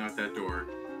flying out that door.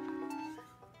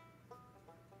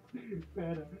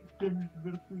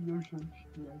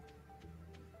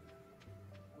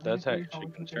 That's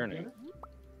actually concerning.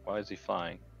 Why is he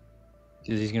flying?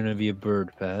 Because he's gonna be a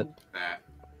bird, Pat. That.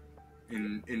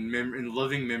 In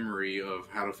loving memory of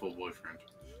Hatoful Boyfriend.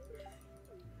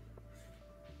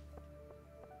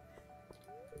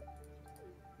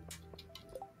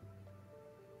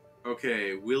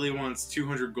 Okay, Willie wants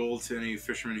 200 gold to any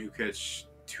fishermen who catch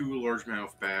 2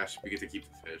 largemouth bass. We get to keep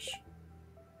the fish.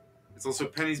 It's also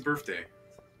Penny's birthday.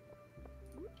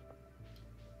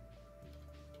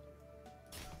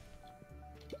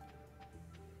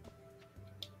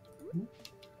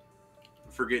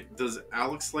 Forget, does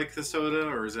Alex like the soda,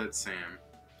 or is that Sam?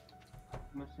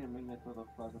 No sé, me meto dos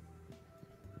pasos.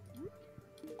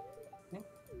 ¿Sí?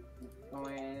 ¿No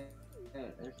es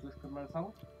primero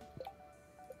sábado?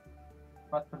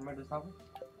 ¿Pat primero sábado?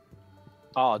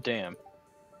 Oh, damn.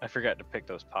 I forgot to pick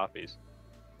those poppies.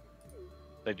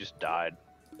 They just died.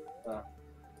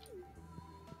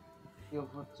 Eu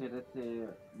vou ter até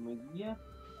meio-dia.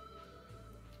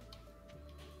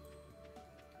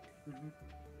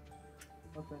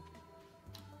 Okay.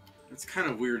 It's kind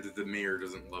of weird that the mayor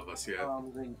doesn't love us yet.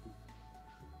 I'm going to.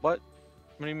 What?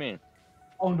 What do you mean?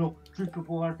 Oh no, 3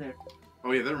 people are there.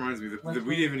 Oh yeah, that reminds me.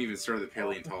 We haven't even started the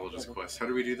paleontologist quest. How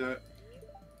do we do that?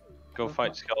 Go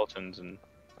fight skeletons and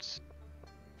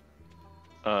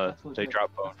they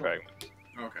drop bone fragments.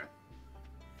 Okay.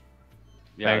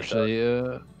 Yeah, Actually,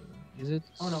 is it?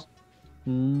 Oh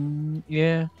no.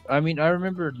 Yeah. I mean, I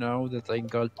remember now that I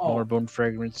got Oh. more bone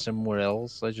fragments somewhere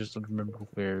else. I just don't remember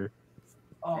where.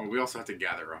 Oh, we also have to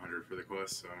gather 100 for the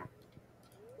quest, so.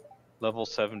 level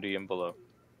 70 and below.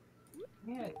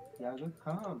 Yeah, Thiago,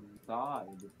 come, die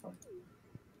this time.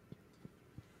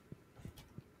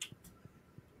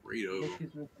 Rito. This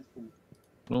is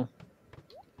resistance.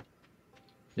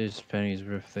 There's Penny's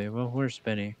birthday. Well, where's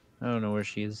Penny? I don't know where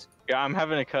she is. Yeah, I'm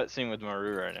having a cutscene with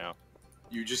Maru right now.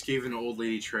 You just gave an old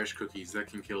lady trash cookies. That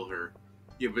can kill her.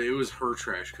 Yeah, but it was her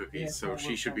trash cookies, Yeah, so that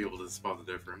she was should be fine. able to spot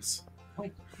the difference.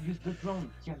 Wait, use the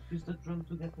drone. Yeah, use the drone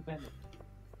to get the banner.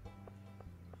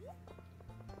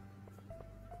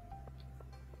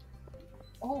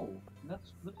 Oh,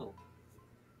 that's brutal.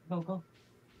 Go, go.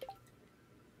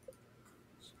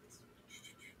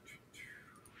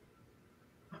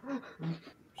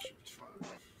 Shift 5.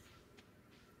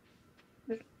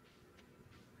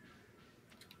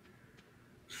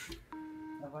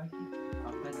 Давай.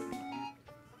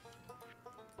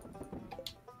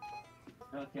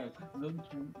 Okay, don't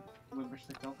you remember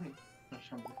the coffee?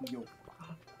 Yo.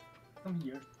 Come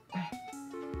here.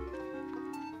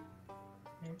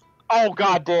 Oh,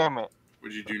 god damn it!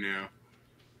 What'd you do now?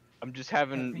 I'm just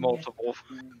having multiple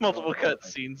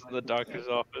cutscenes in the doctor's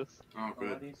office. Oh,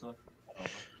 good.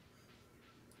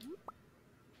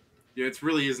 Yeah, it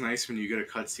really is nice when you get a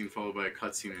cutscene followed by a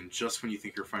cutscene, and just when you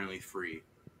think you're finally free,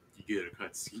 you get a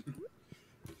cutscene.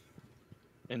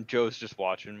 And Joe's just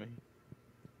watching me.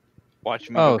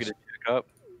 Watching me go get a checkup.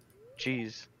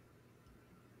 Jeez.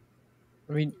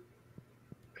 I mean,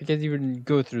 I can't even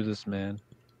go through this, man.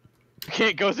 You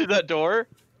can't go through that door?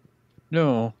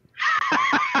 No.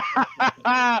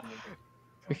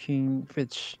 Freaking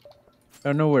bitch. I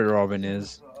don't know where Robin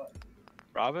is.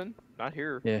 Robin? Not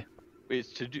here. Yeah. Wait,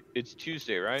 it's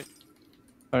Tuesday, right?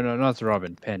 Oh no, not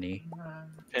Robin. Penny.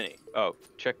 Penny. Oh,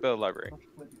 check the library.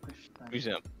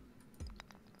 Museum.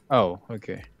 Oh,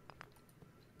 okay.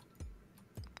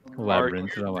 Are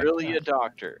Labyrinth. you I'm like, really a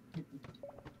doctor?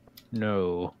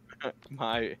 no.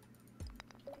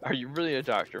 Are you really a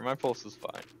doctor? My pulse is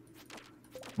fine.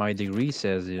 My degree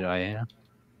says that I am.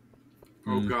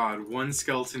 Oh Hmm. god, one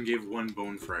skeleton gave one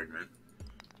bone fragment.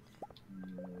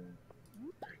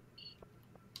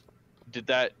 Did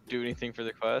that do anything for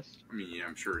the quest? I mean, yeah,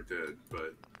 I'm sure it did,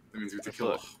 but that means Let's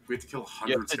look. we have to kill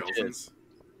Yes, 100 it did. skeletons.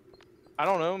 I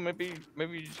don't know. Maybe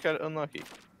you just got unlucky.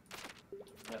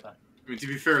 I mean, to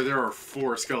be fair, there are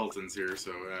 4 skeletons here,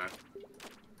 so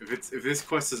if this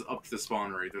quest is up to the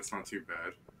spawn rate, that's not too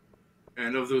bad.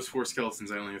 And of those 4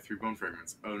 skeletons, I only have 3 bone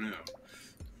fragments. Oh no.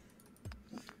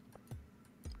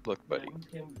 Look, buddy.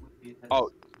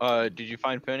 Oh, did you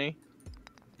find Penny?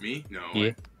 Me? No.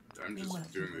 Yeah. I'm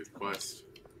just doing the quest.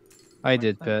 I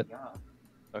did, Pet.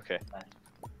 Okay.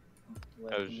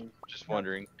 I was just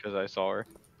wondering because I saw her.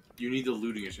 You need the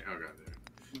looting issue. Oh god.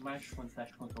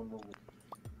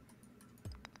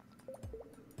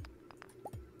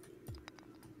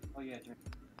 Oh yeah.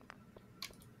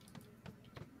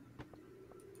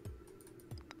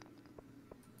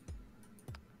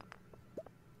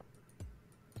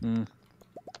 Hmm.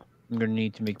 I'm gonna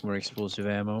need to make more explosive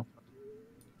ammo.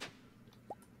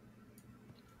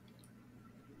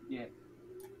 Yeah.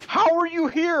 How are you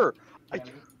here?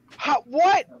 How?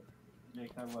 What?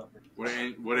 What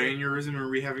aneurysm are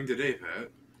we having today, Pat?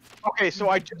 Okay, so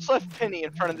I just left Penny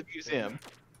in front of the museum,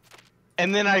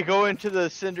 and then I go into the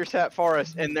Cindersap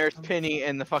Forest, and there's Penny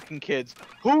and the fucking kids,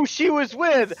 who she was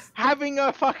with, having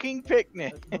a fucking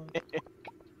picnic.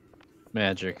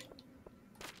 Magic.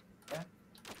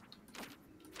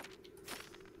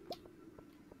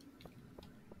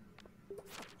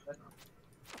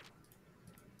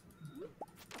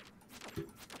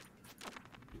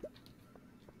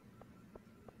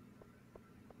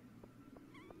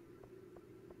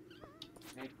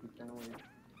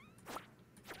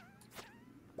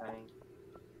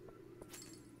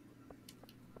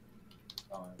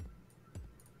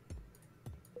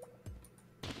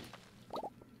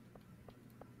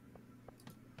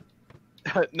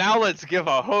 Now let's give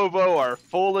a hobo our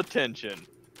full attention.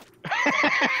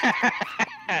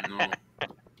 No. Are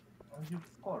you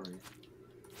sorry?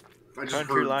 I just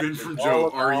Country heard life Ben is from all Joe.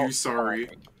 Are you about sorry?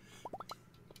 farming.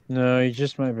 No, it's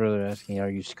just my brother asking, are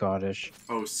you Scottish?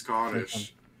 Oh,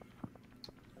 Scottish.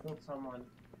 Killed someone.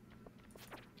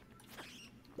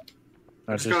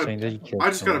 I'm just just got a- saying that you killed I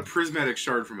just got a someone. prismatic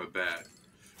shard from a bat.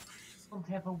 Don't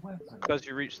have a weapon. Because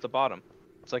you reached the bottom.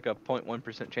 It's like a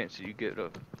 0.1% chance that you get a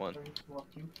one. What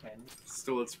you can.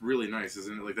 Still, it's really nice,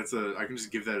 isn't it? Like, I can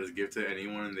just give that as a gift to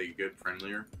anyone and they get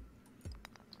friendlier.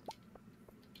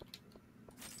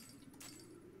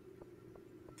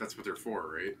 That's what they're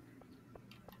for, right?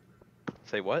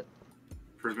 Say what?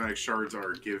 Prismatic shards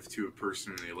are a gift to a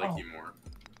person and they like you more.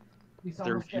 He's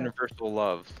They're almost dead. universal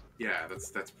love. Yeah,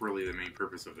 that's really the main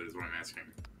purpose of it, is what I'm asking.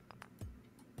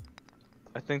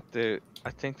 I think they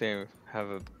have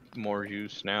a more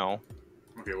use now.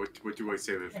 Okay, what do I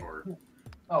save it for?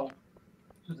 Oh.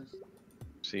 To this.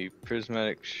 See,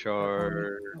 prismatic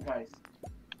shard. Two guys.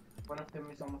 One of them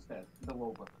is almost dead. The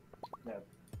Loba. Dead.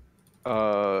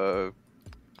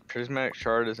 Prismatic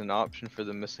shard is an option for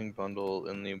the missing bundle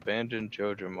in the abandoned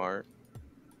Joja Mart.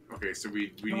 Okay, so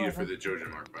we need it for the Joja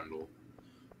Mart bundle.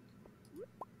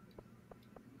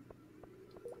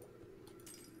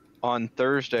 On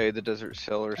Thursday, the desert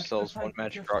seller sells one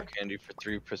magic rock candy for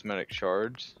 3 prismatic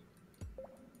shards.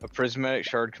 A prismatic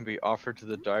shard can be offered to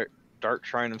the dark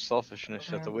shrine of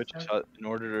selfishness at the witch's hut in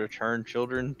order to turn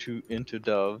children into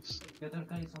doves. The other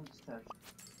guy is on the stairs.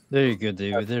 There you go,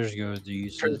 David. There's go the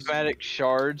uses. Prismatic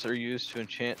shards are used to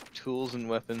enchant tools and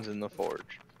weapons in the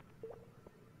forge.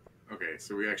 Okay,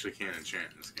 so we actually can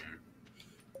enchant in this game.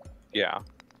 Yeah.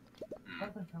 Hmm.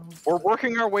 What the hell is We're that?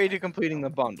 working our way to completing the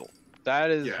bundle. That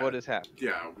is Yeah. what is happening.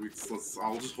 Yeah,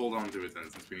 I'll just hold on to it then,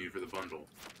 since we need it for the bundle.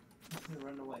 He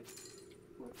ran away.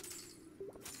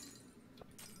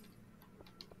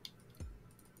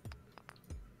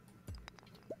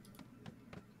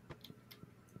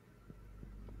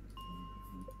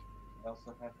 I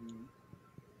also have meat.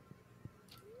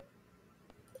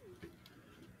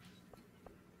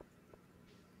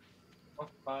 Oh,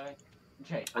 bye.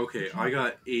 Jay. Okay, I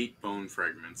got 8 bone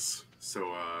fragments,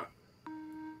 so,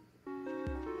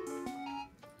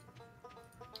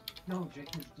 No, Jake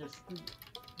is just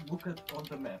look at on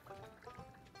the map.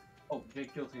 Oh,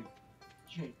 Jake kills him.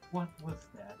 Jake, what was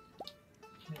that?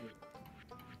 Jake.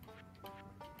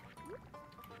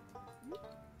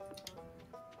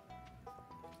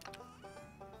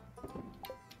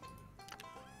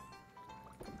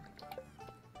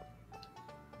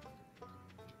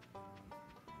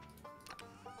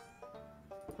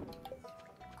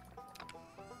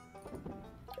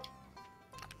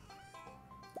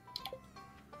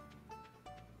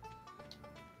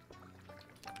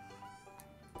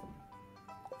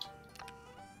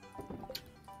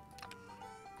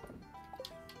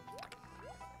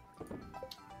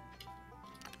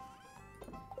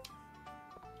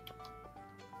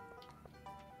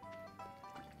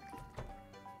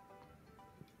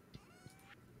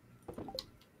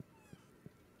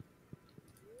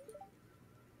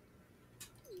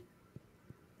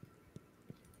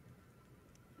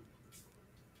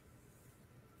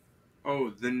 Oh,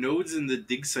 the nodes in the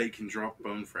dig site can drop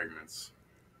bone fragments.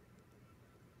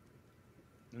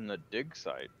 In the dig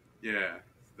site. Yeah,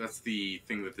 that's the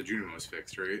thing that the Junimos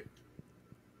fixed, right?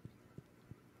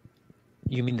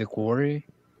 You mean the quarry?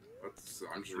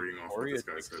 I'm just reading off what Victoria this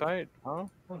guy dig said. site? Huh?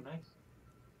 Oh, nice.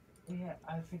 Yeah,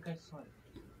 I think I saw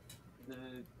it. The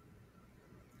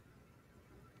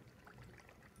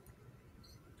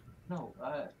no,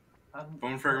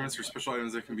 Bone fragments are special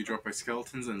items that can be dropped by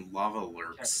skeletons and lava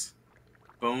lurks.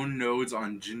 Bone nodes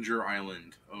on Ginger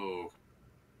Island. Oh,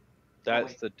 That's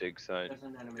wait. the dig site. There's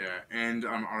an enemy. yeah, and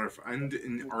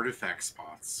in artifact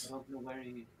spots. I don't know where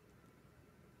he.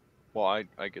 Well,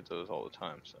 I get those all the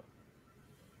time, so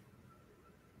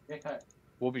Yeah, cut.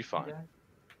 we'll be fine. Yeah.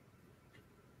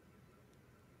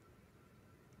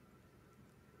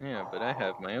 Yeah, but I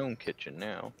have my own kitchen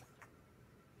now.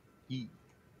 Eat.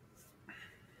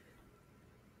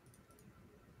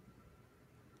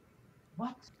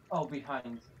 What? Oh,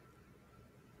 behind.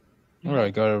 Oh,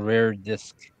 I got a rare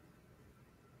disc.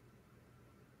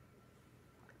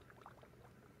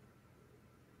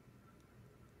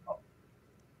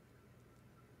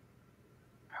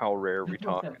 How rare we You took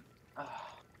talk. them. I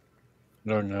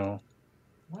don't know.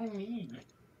 Why me?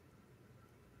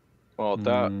 Well,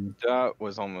 Hmm. that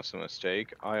was almost a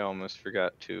mistake. I almost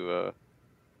forgot to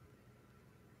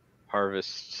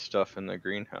harvest stuff in the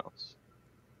greenhouse.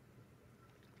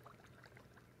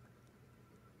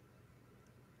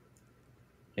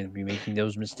 Can't be making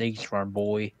those mistakes, farm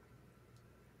boy.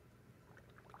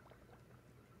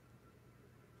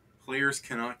 Players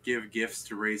cannot give gifts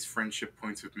to raise friendship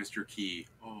points with Mr. Key.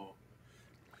 Oh.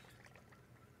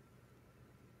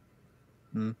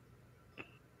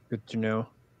 Good to know.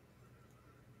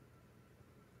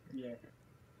 Yeah.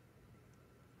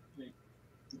 Like,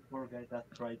 the poor guy that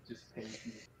tried to escape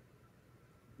me.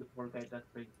 The poor guy that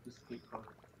tried to escape from it.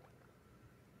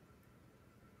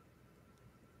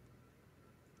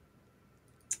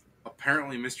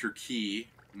 Apparently, Mr. Key,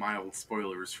 mild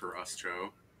spoilers for us,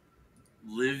 Joe,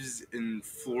 lives in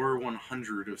floor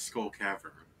 100 of Skull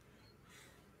Cavern.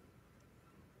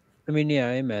 I mean, yeah,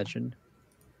 I imagine.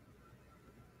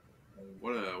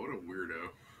 What a weirdo.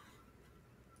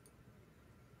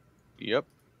 Yep.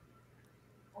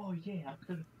 Oh yeah,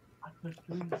 after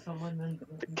killing someone and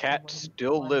The cat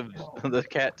still lives. The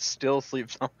cat still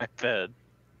sleeps on my bed.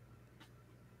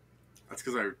 That's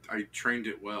because I trained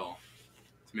it well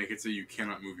to make it so you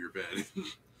cannot move your bed.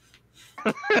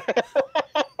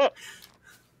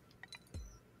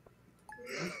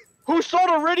 Who sold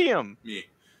iridium? Me.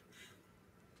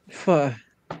 Fuck.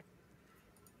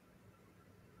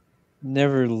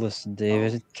 Never listen,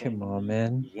 David. Oh, Come on,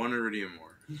 man. One iridium more.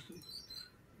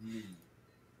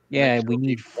 Yeah, Next we it'll be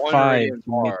need one 5 iridium to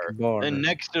make a bar. bar. Then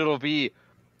next it'll be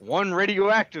one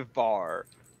radioactive bar.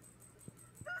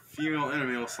 Female and a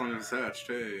male slung is hatched,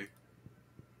 hey.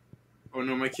 Oh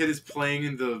no, my kid is playing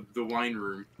in the wine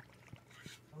room.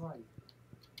 Alright.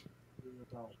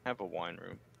 Have a wine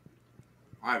room.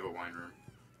 I have a wine room.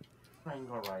 Trying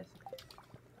Horizon.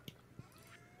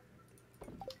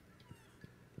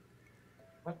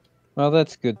 Well,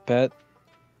 that's good, Pat.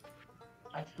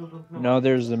 I still don't know. Now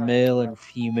there's a Trying male and Horizon.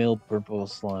 female purple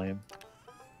slime.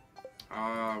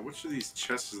 Which of these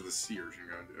chests is the sea urchin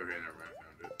going to? Okay, never mind,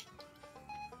 I found it.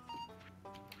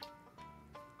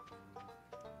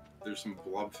 There's some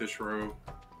blobfish roe.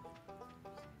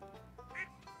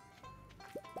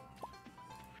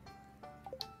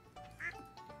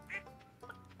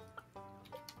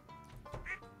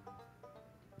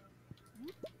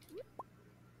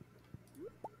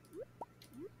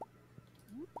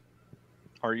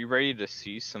 Are you ready to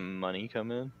see some money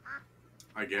come in?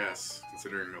 I guess,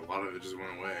 considering a lot of it just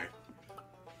went away.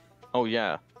 Oh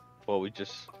yeah. Well,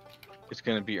 it's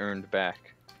gonna be earned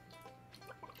back.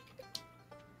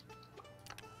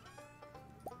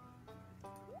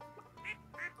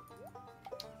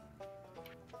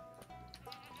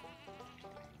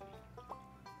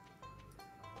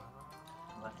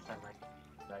 Last time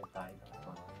I died.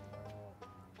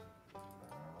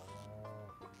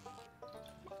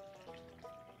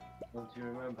 Don't you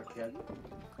remember, kid?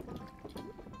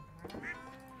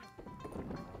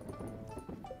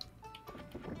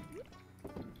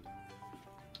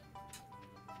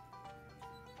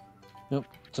 Nope,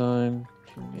 time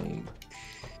to make.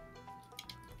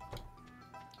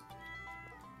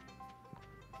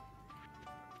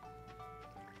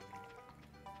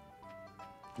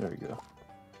 There we go.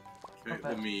 Okay,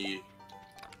 let me.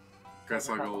 Guess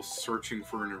I'll go searching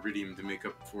for an iridium to make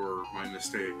up for my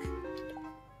mistake.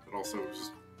 But also, it's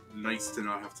just nice to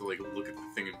not have to like look at the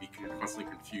thing and be constantly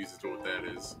confused as to what that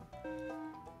is.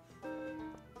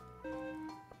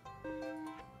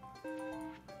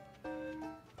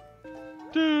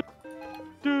 do,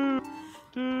 do,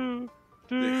 do,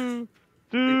 do,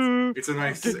 do, It's a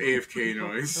nice AFK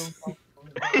noise.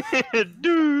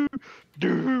 do,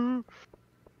 do.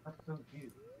 That's so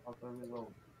cute. I'll throw it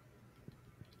low.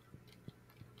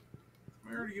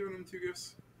 Have I already given them 2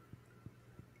 gifts?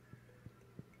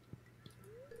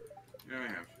 Yeah, I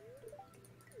have.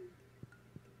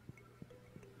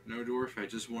 No, Dwarf, I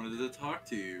just wanted to talk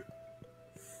to you.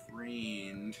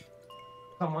 Friend.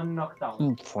 Someone knocked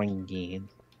down. Friend.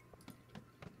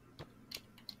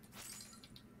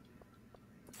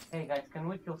 Hey guys, can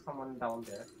we kill someone down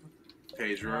there? We're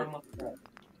Pedro. almost dead.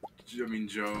 I mean,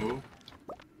 Joe.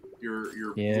 Your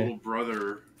Yeah. little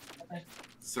brother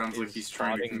sounds like Is he's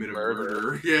trying to plotting commit a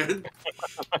murder. murder.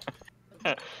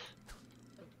 Yeah.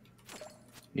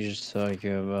 You're just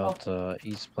talking about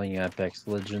he's playing Apex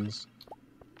Legends.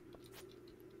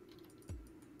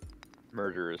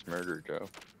 Murder is murder, Joe.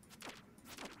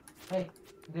 Hey,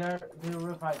 they're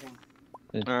reviving.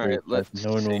 It's All right, great, but let's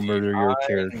no one will see. murder your I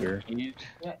character. need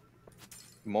Yeah.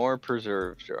 more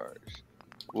preserve jars.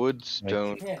 Wood,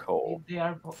 stone, Yeah, coal.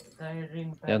 they're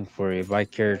in bed. And for you, by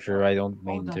character, I don't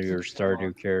mean that's your it.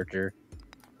 Stardew character.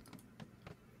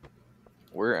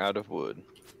 We're out of wood.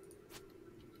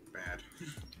 Bad.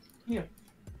 Here.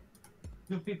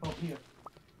 2 people here.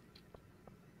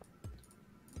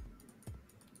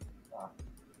 Ah.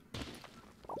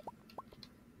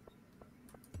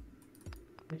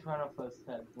 Which one of us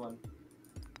had one?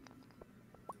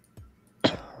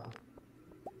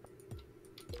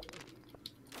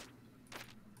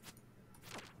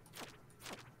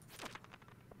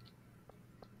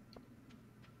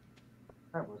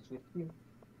 I was with you.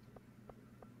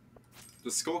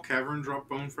 Does Skull Cavern drop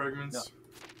bone fragments?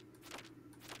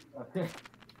 Okay.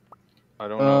 I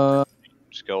don't know. Uh,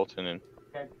 Skeleton and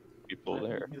Okay. people Let me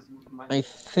there. use my- I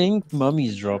think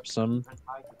mummies drop some.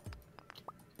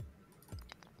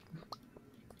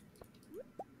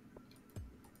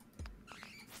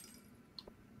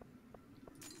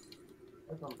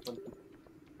 I don't want to.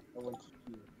 I want to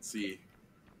kill. Let's see.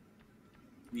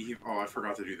 Oh, I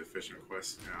forgot to do the fishing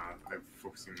quest. I'm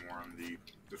focusing more on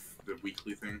the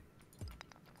weekly thing.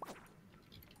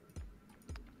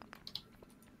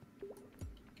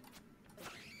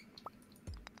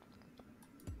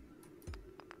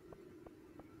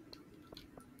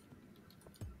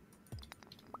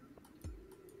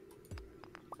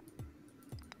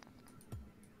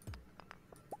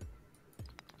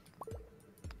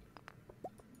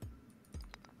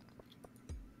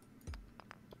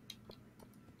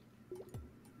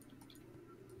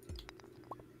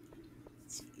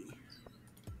 Let's see.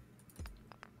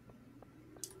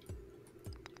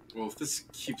 Well, if this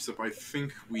keeps up, I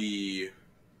think we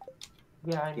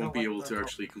Yeah, I know. won't be able what to we're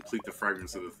actually complete the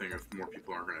fragments of the thing if more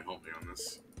people aren't going to help me on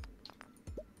this.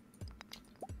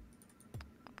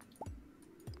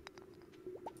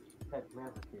 that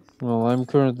Mavericks. Well, I'm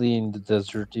currently in the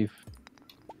desert.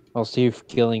 I'll see if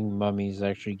killing mummies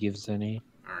actually gives any,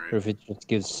 or Alright. if it just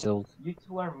gives silk. You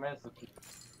two are masochists.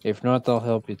 If not, I'll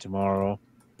help you tomorrow.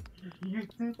 You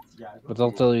two? Yeah. But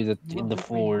I'll tell you that You in will the be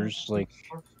floors, paying like,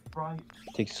 for Sprite.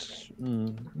 takes.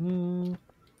 Yeah,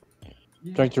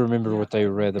 Trying to remember yeah, what I I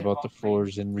read will about the give up paying.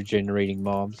 floors and regenerating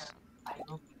mobs. I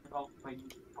don't give up paying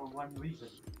for one reason.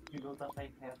 You know that I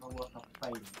have a lot of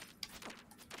pain.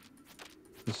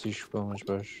 Isso é escola mais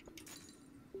baixo.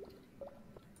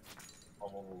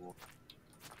 Oh.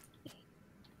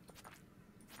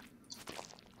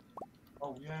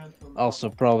 Oh, yeah. Also,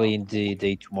 probably in the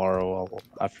day tomorrow.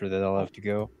 After that, I'll have to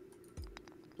go.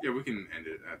 Yeah, we can end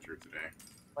it after today.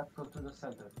 Let's go to the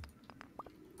center.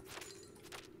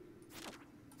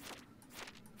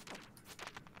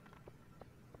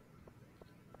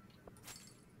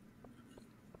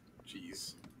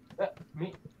 Jeez.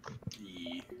 Me?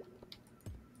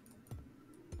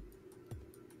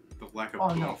 The lack of Oh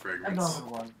bone no, fragments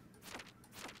another one.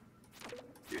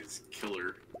 is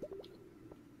killer.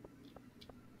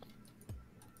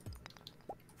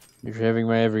 If you're having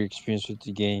my every experience with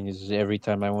the game is every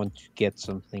time I want to get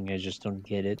something, I just don't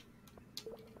get it.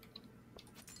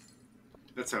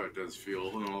 That's how it does feel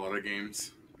in a lot of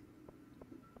games.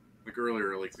 Like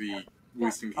earlier, like the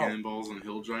wasting cannonballs on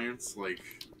hill giants. Like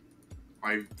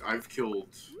I've killed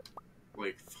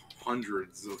like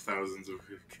hundreds of thousands of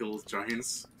kills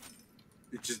giants.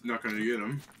 It's just not gonna get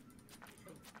them.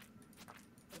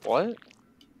 What?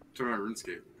 Talking about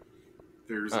RuneScape.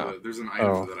 There's Oh. there's an item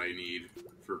Oh. that I need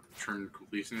for turn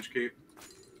completion escape.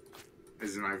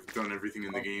 As in, I've done everything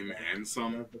in the game and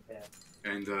some.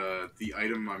 And the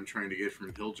item I'm trying to get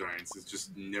from hill giants is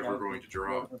just never going to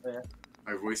drop.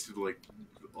 I've wasted like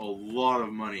a lot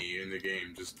of money in the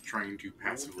game just trying to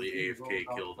passively AFK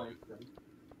kill them.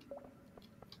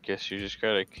 Guess you just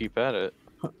gotta keep at it.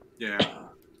 Yeah.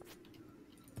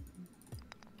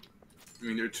 I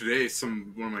mean, today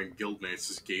one of my guildmates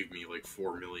just gave me like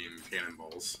 4 million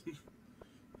cannonballs.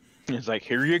 It's like,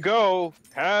 here you go,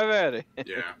 have at it.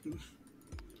 Yeah.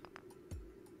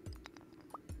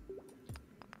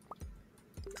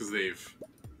 Because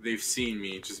they've seen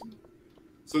me just.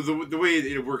 So the way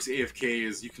it works AFK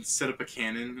is you can set up a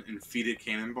cannon and feed it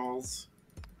cannonballs,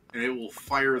 and it will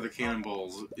fire the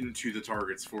cannonballs into the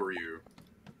targets for you.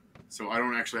 So I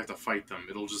don't actually have to fight them.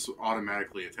 It'll just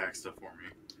automatically attack stuff for me.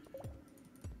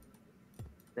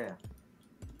 Yeah.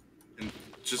 And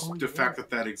just the fact that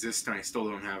that exists and I still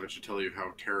don't have it should tell you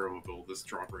how terrible this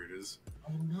drop rate is.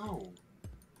 Oh no.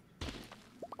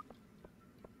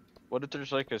 What if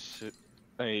there's like a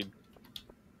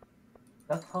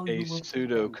That's how you will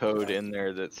pseudo defend code that. in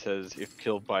there that says if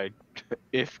killed by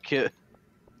if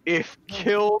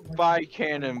killed by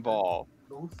cannonball,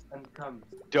 Goes and comes.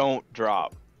 don't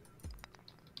drop.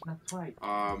 That's right.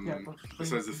 Yeah, but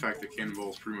Besides the fact that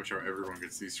cannonballs pretty much how everyone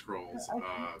gets these scrolls,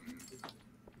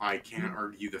 I can't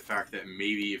argue the fact that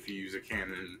maybe if you use a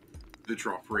cannon, the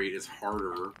drop rate is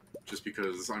harder, just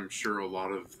because I'm sure a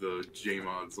lot of the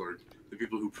JMods, or the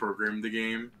people who programmed the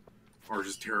game, are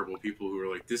just terrible people who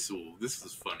are like, this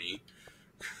is funny.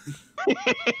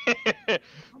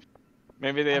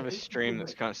 Maybe they have a stream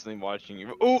that's constantly watching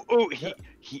you. Oh,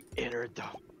 he entered the.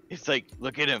 It's like,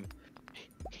 look at him.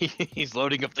 He's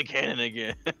loading up the cannon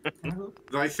again.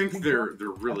 I think there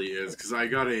really is, because I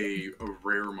got a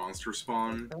rare monster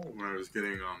spawn when I was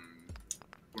getting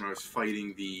when I was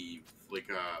fighting the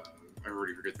I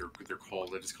already forget what they're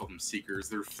called. I just call them seekers.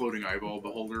 They're floating eyeball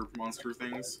beholder monster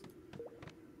things.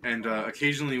 And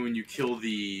occasionally when you kill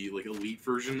the elite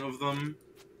version of them,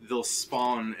 they'll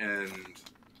spawn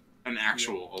an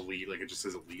actual elite, like it just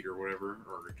says elite or whatever,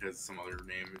 or it has some other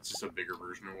name. It's just a bigger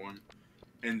version of one.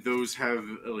 And those have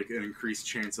an increased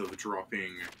chance of dropping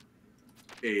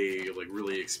a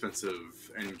really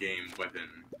expensive end game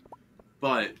weapon.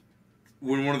 But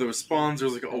when one of those spawns,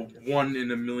 there's like a 1 in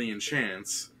a million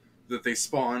chance that they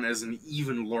spawn as an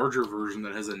even larger version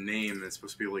that has a name that's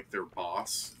supposed to be like their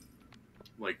boss.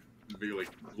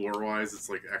 Lore-wise, it's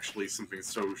like actually something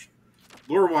so.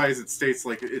 Lore-wise, it states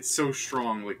like it's so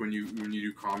strong. Like when you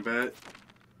do combat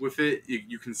with it,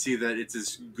 you can see that it's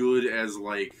as good as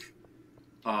the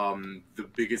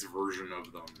biggest version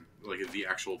of them, like the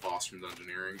actual boss from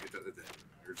Dungeoneering.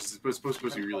 It's supposed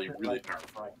to be really, really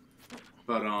powerful.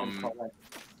 But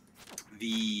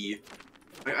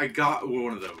I got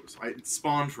one of those. It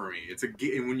spawned for me.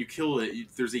 And when you kill it,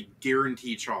 there's a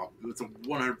guaranteed chop. It's a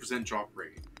 100% chop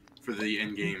rate for the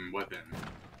end game weapon.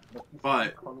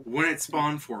 But when it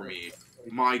spawned for me,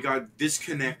 I got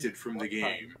disconnected from the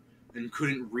game and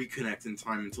couldn't reconnect in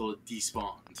time until it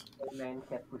despawned.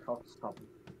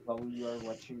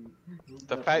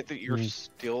 The fact that you're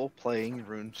still playing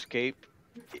RuneScape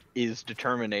is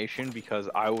determination, because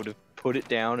I would have put it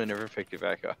down and never picked it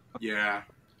back up. Yeah.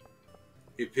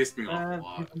 It pissed me off a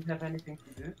lot. You don't have anything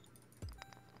to do?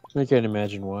 I can't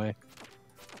imagine why.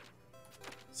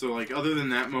 So, other than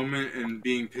that moment and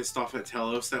being pissed off at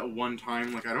Telos that one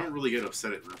time, I don't really get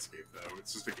upset at RuneScape, though.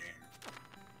 It's just a game.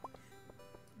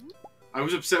 I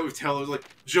was upset with Telos.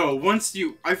 Joe, once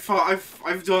I've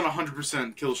done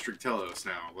 100% kill streak Telos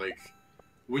now.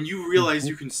 When you realize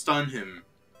you can stun him,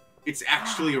 it's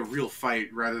actually a real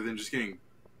fight rather than just getting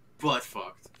butt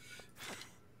fucked.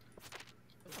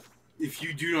 If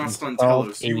you do not stun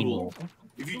Telos, you will.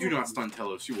 If you do not stun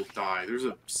Telos, you will die. There's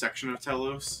a section of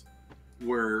Telos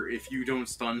where if you don't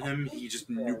stun him, he just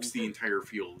nukes the entire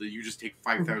field. You just take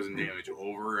 5,000 damage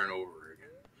over and over again.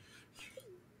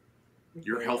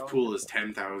 Your health pool is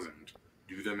 10,000.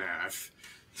 Do the math.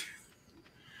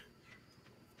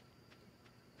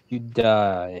 You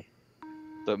die.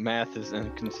 The math is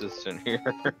inconsistent here.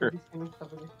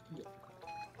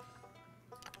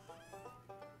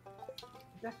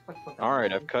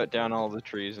 Alright, I've cut down all the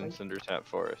trees in Cindertap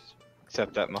Forest.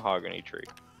 Except that mahogany tree.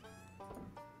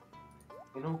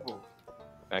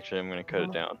 Actually, I'm gonna cut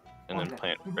it down and then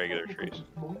plant regular trees.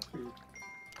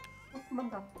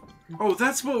 Oh,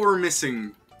 that's what we're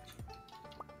missing.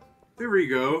 There we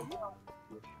go.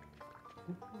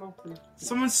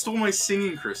 Someone stole my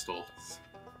singing crystal.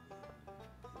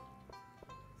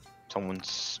 Someone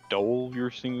stole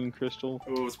your singing crystal?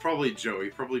 Oh, it was probably Joe. He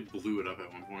probably blew it up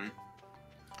at one point.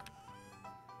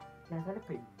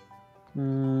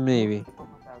 Maybe.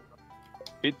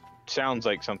 It sounds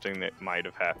like something that might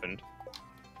have happened.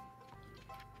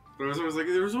 But I was always like,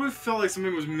 there was always felt like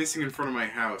something was missing in front of my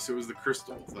house. It was the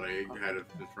crystals that I had in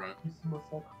front.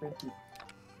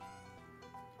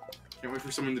 Can't wait for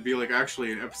someone to be like,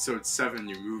 actually, in episode 7,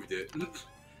 you moved it.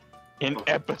 In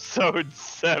episode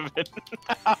 7.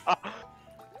 I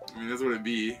mean, that's what it'd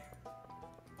be.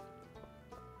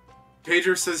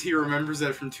 Pedro says he remembers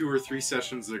that from 2 or 3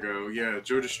 sessions ago. Yeah,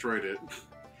 Joe destroyed it.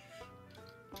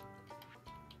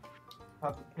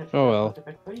 Oh well.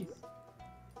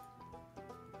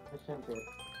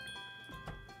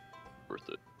 Worth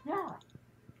it. Yeah.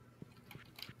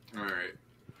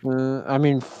 Alright. I'm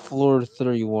in floor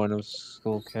 31 of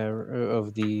Skull Cavern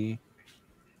of the.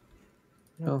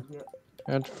 Oh,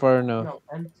 that's far enough. No,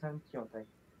 and Santiago.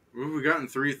 We've gotten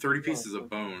 30 pieces of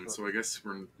bone, so I guess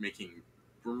we're making...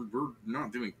 We're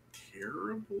not doing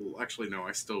terrible. Actually, no,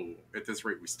 I still... At this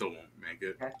rate, we still won't make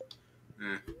it. Okay.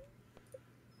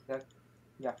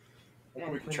 Yeah. Well,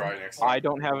 we can try next time. I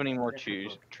don't have any more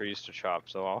trees to chop,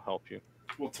 so I'll help you.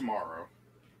 Well, tomorrow.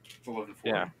 It's 11:40.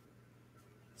 Yeah.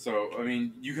 So, I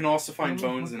mean, you can also find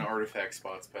bones in artifact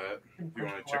spots, Pat, if you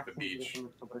want to check the beach.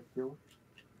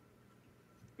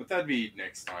 But that'd be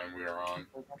next time we are on.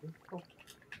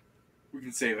 We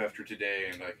can save after today,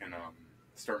 and I can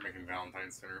start making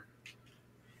Valentine's dinner.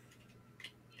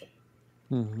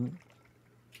 Mm-hmm.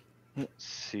 Let's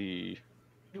see.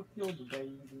 You killed the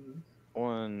baby.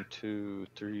 1, 2,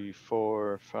 3,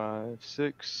 4, 5,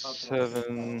 6,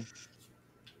 7,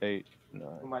 8, 9,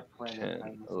 My planet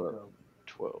 10, 11,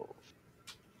 12.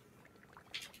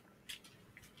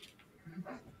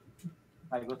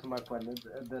 I go to my planet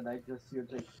and then I just see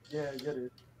like, yeah, get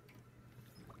it.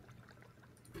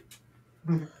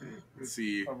 Let's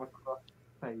see. From across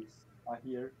space, I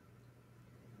hear.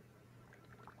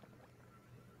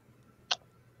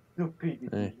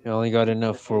 Stupidity. I only got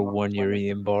enough for 1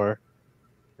 uranium bar.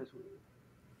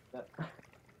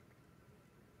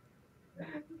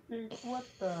 What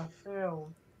the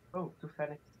hell? Oh, two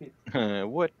Fennec seeds.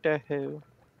 What the hell?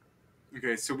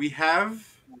 Okay, so we have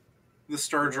the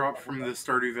star drop from the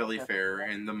Stardew Valley Fair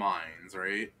and the mines,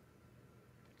 right?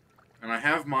 And I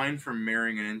have mine from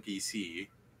marrying an NPC.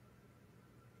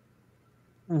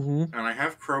 Mm-hmm. And I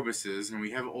have Krobus's, and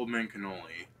we have Old Man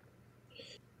Cannoli.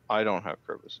 I don't have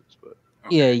crevices, but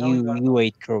Okay. Yeah, you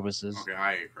ate Crobuses. Okay,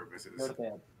 I ate Krobus's. Not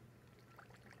bad.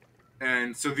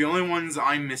 And so the only ones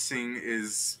I'm missing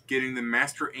is getting the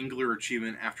Master Angler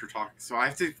achievement after talking. So I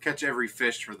have to catch every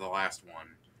fish for the last one.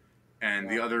 And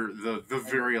the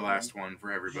very last one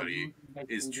for everybody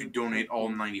is to donate all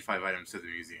 95 items to the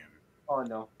museum. Oh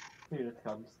no, here it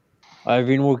comes. I've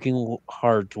been working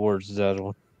hard towards that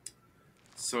one.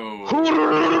 So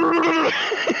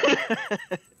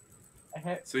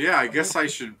So yeah, I guess I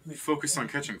should focus on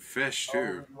catching fish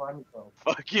too.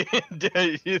 fucking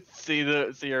you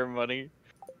see our money?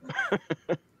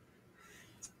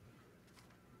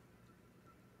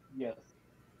 Yes.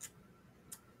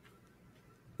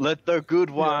 Let the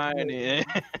good wine in.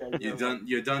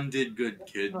 You done did good,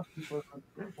 kid.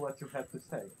 What you have to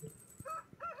say?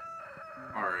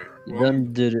 All right. You Well,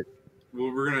 done did it.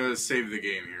 well, we're gonna save the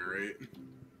game here, right?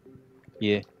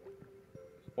 Yeah.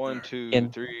 1, 2,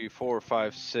 And- 3, 4,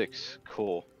 5, 6.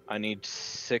 Cool. I need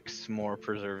 6 more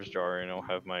preserves jar, and I'll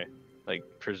have my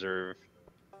preserve.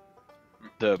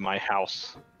 My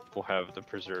house will have the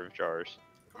preserve jars.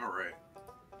 All right.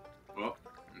 Well,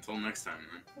 until next time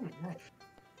then.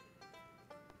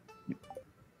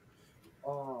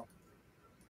 Oh,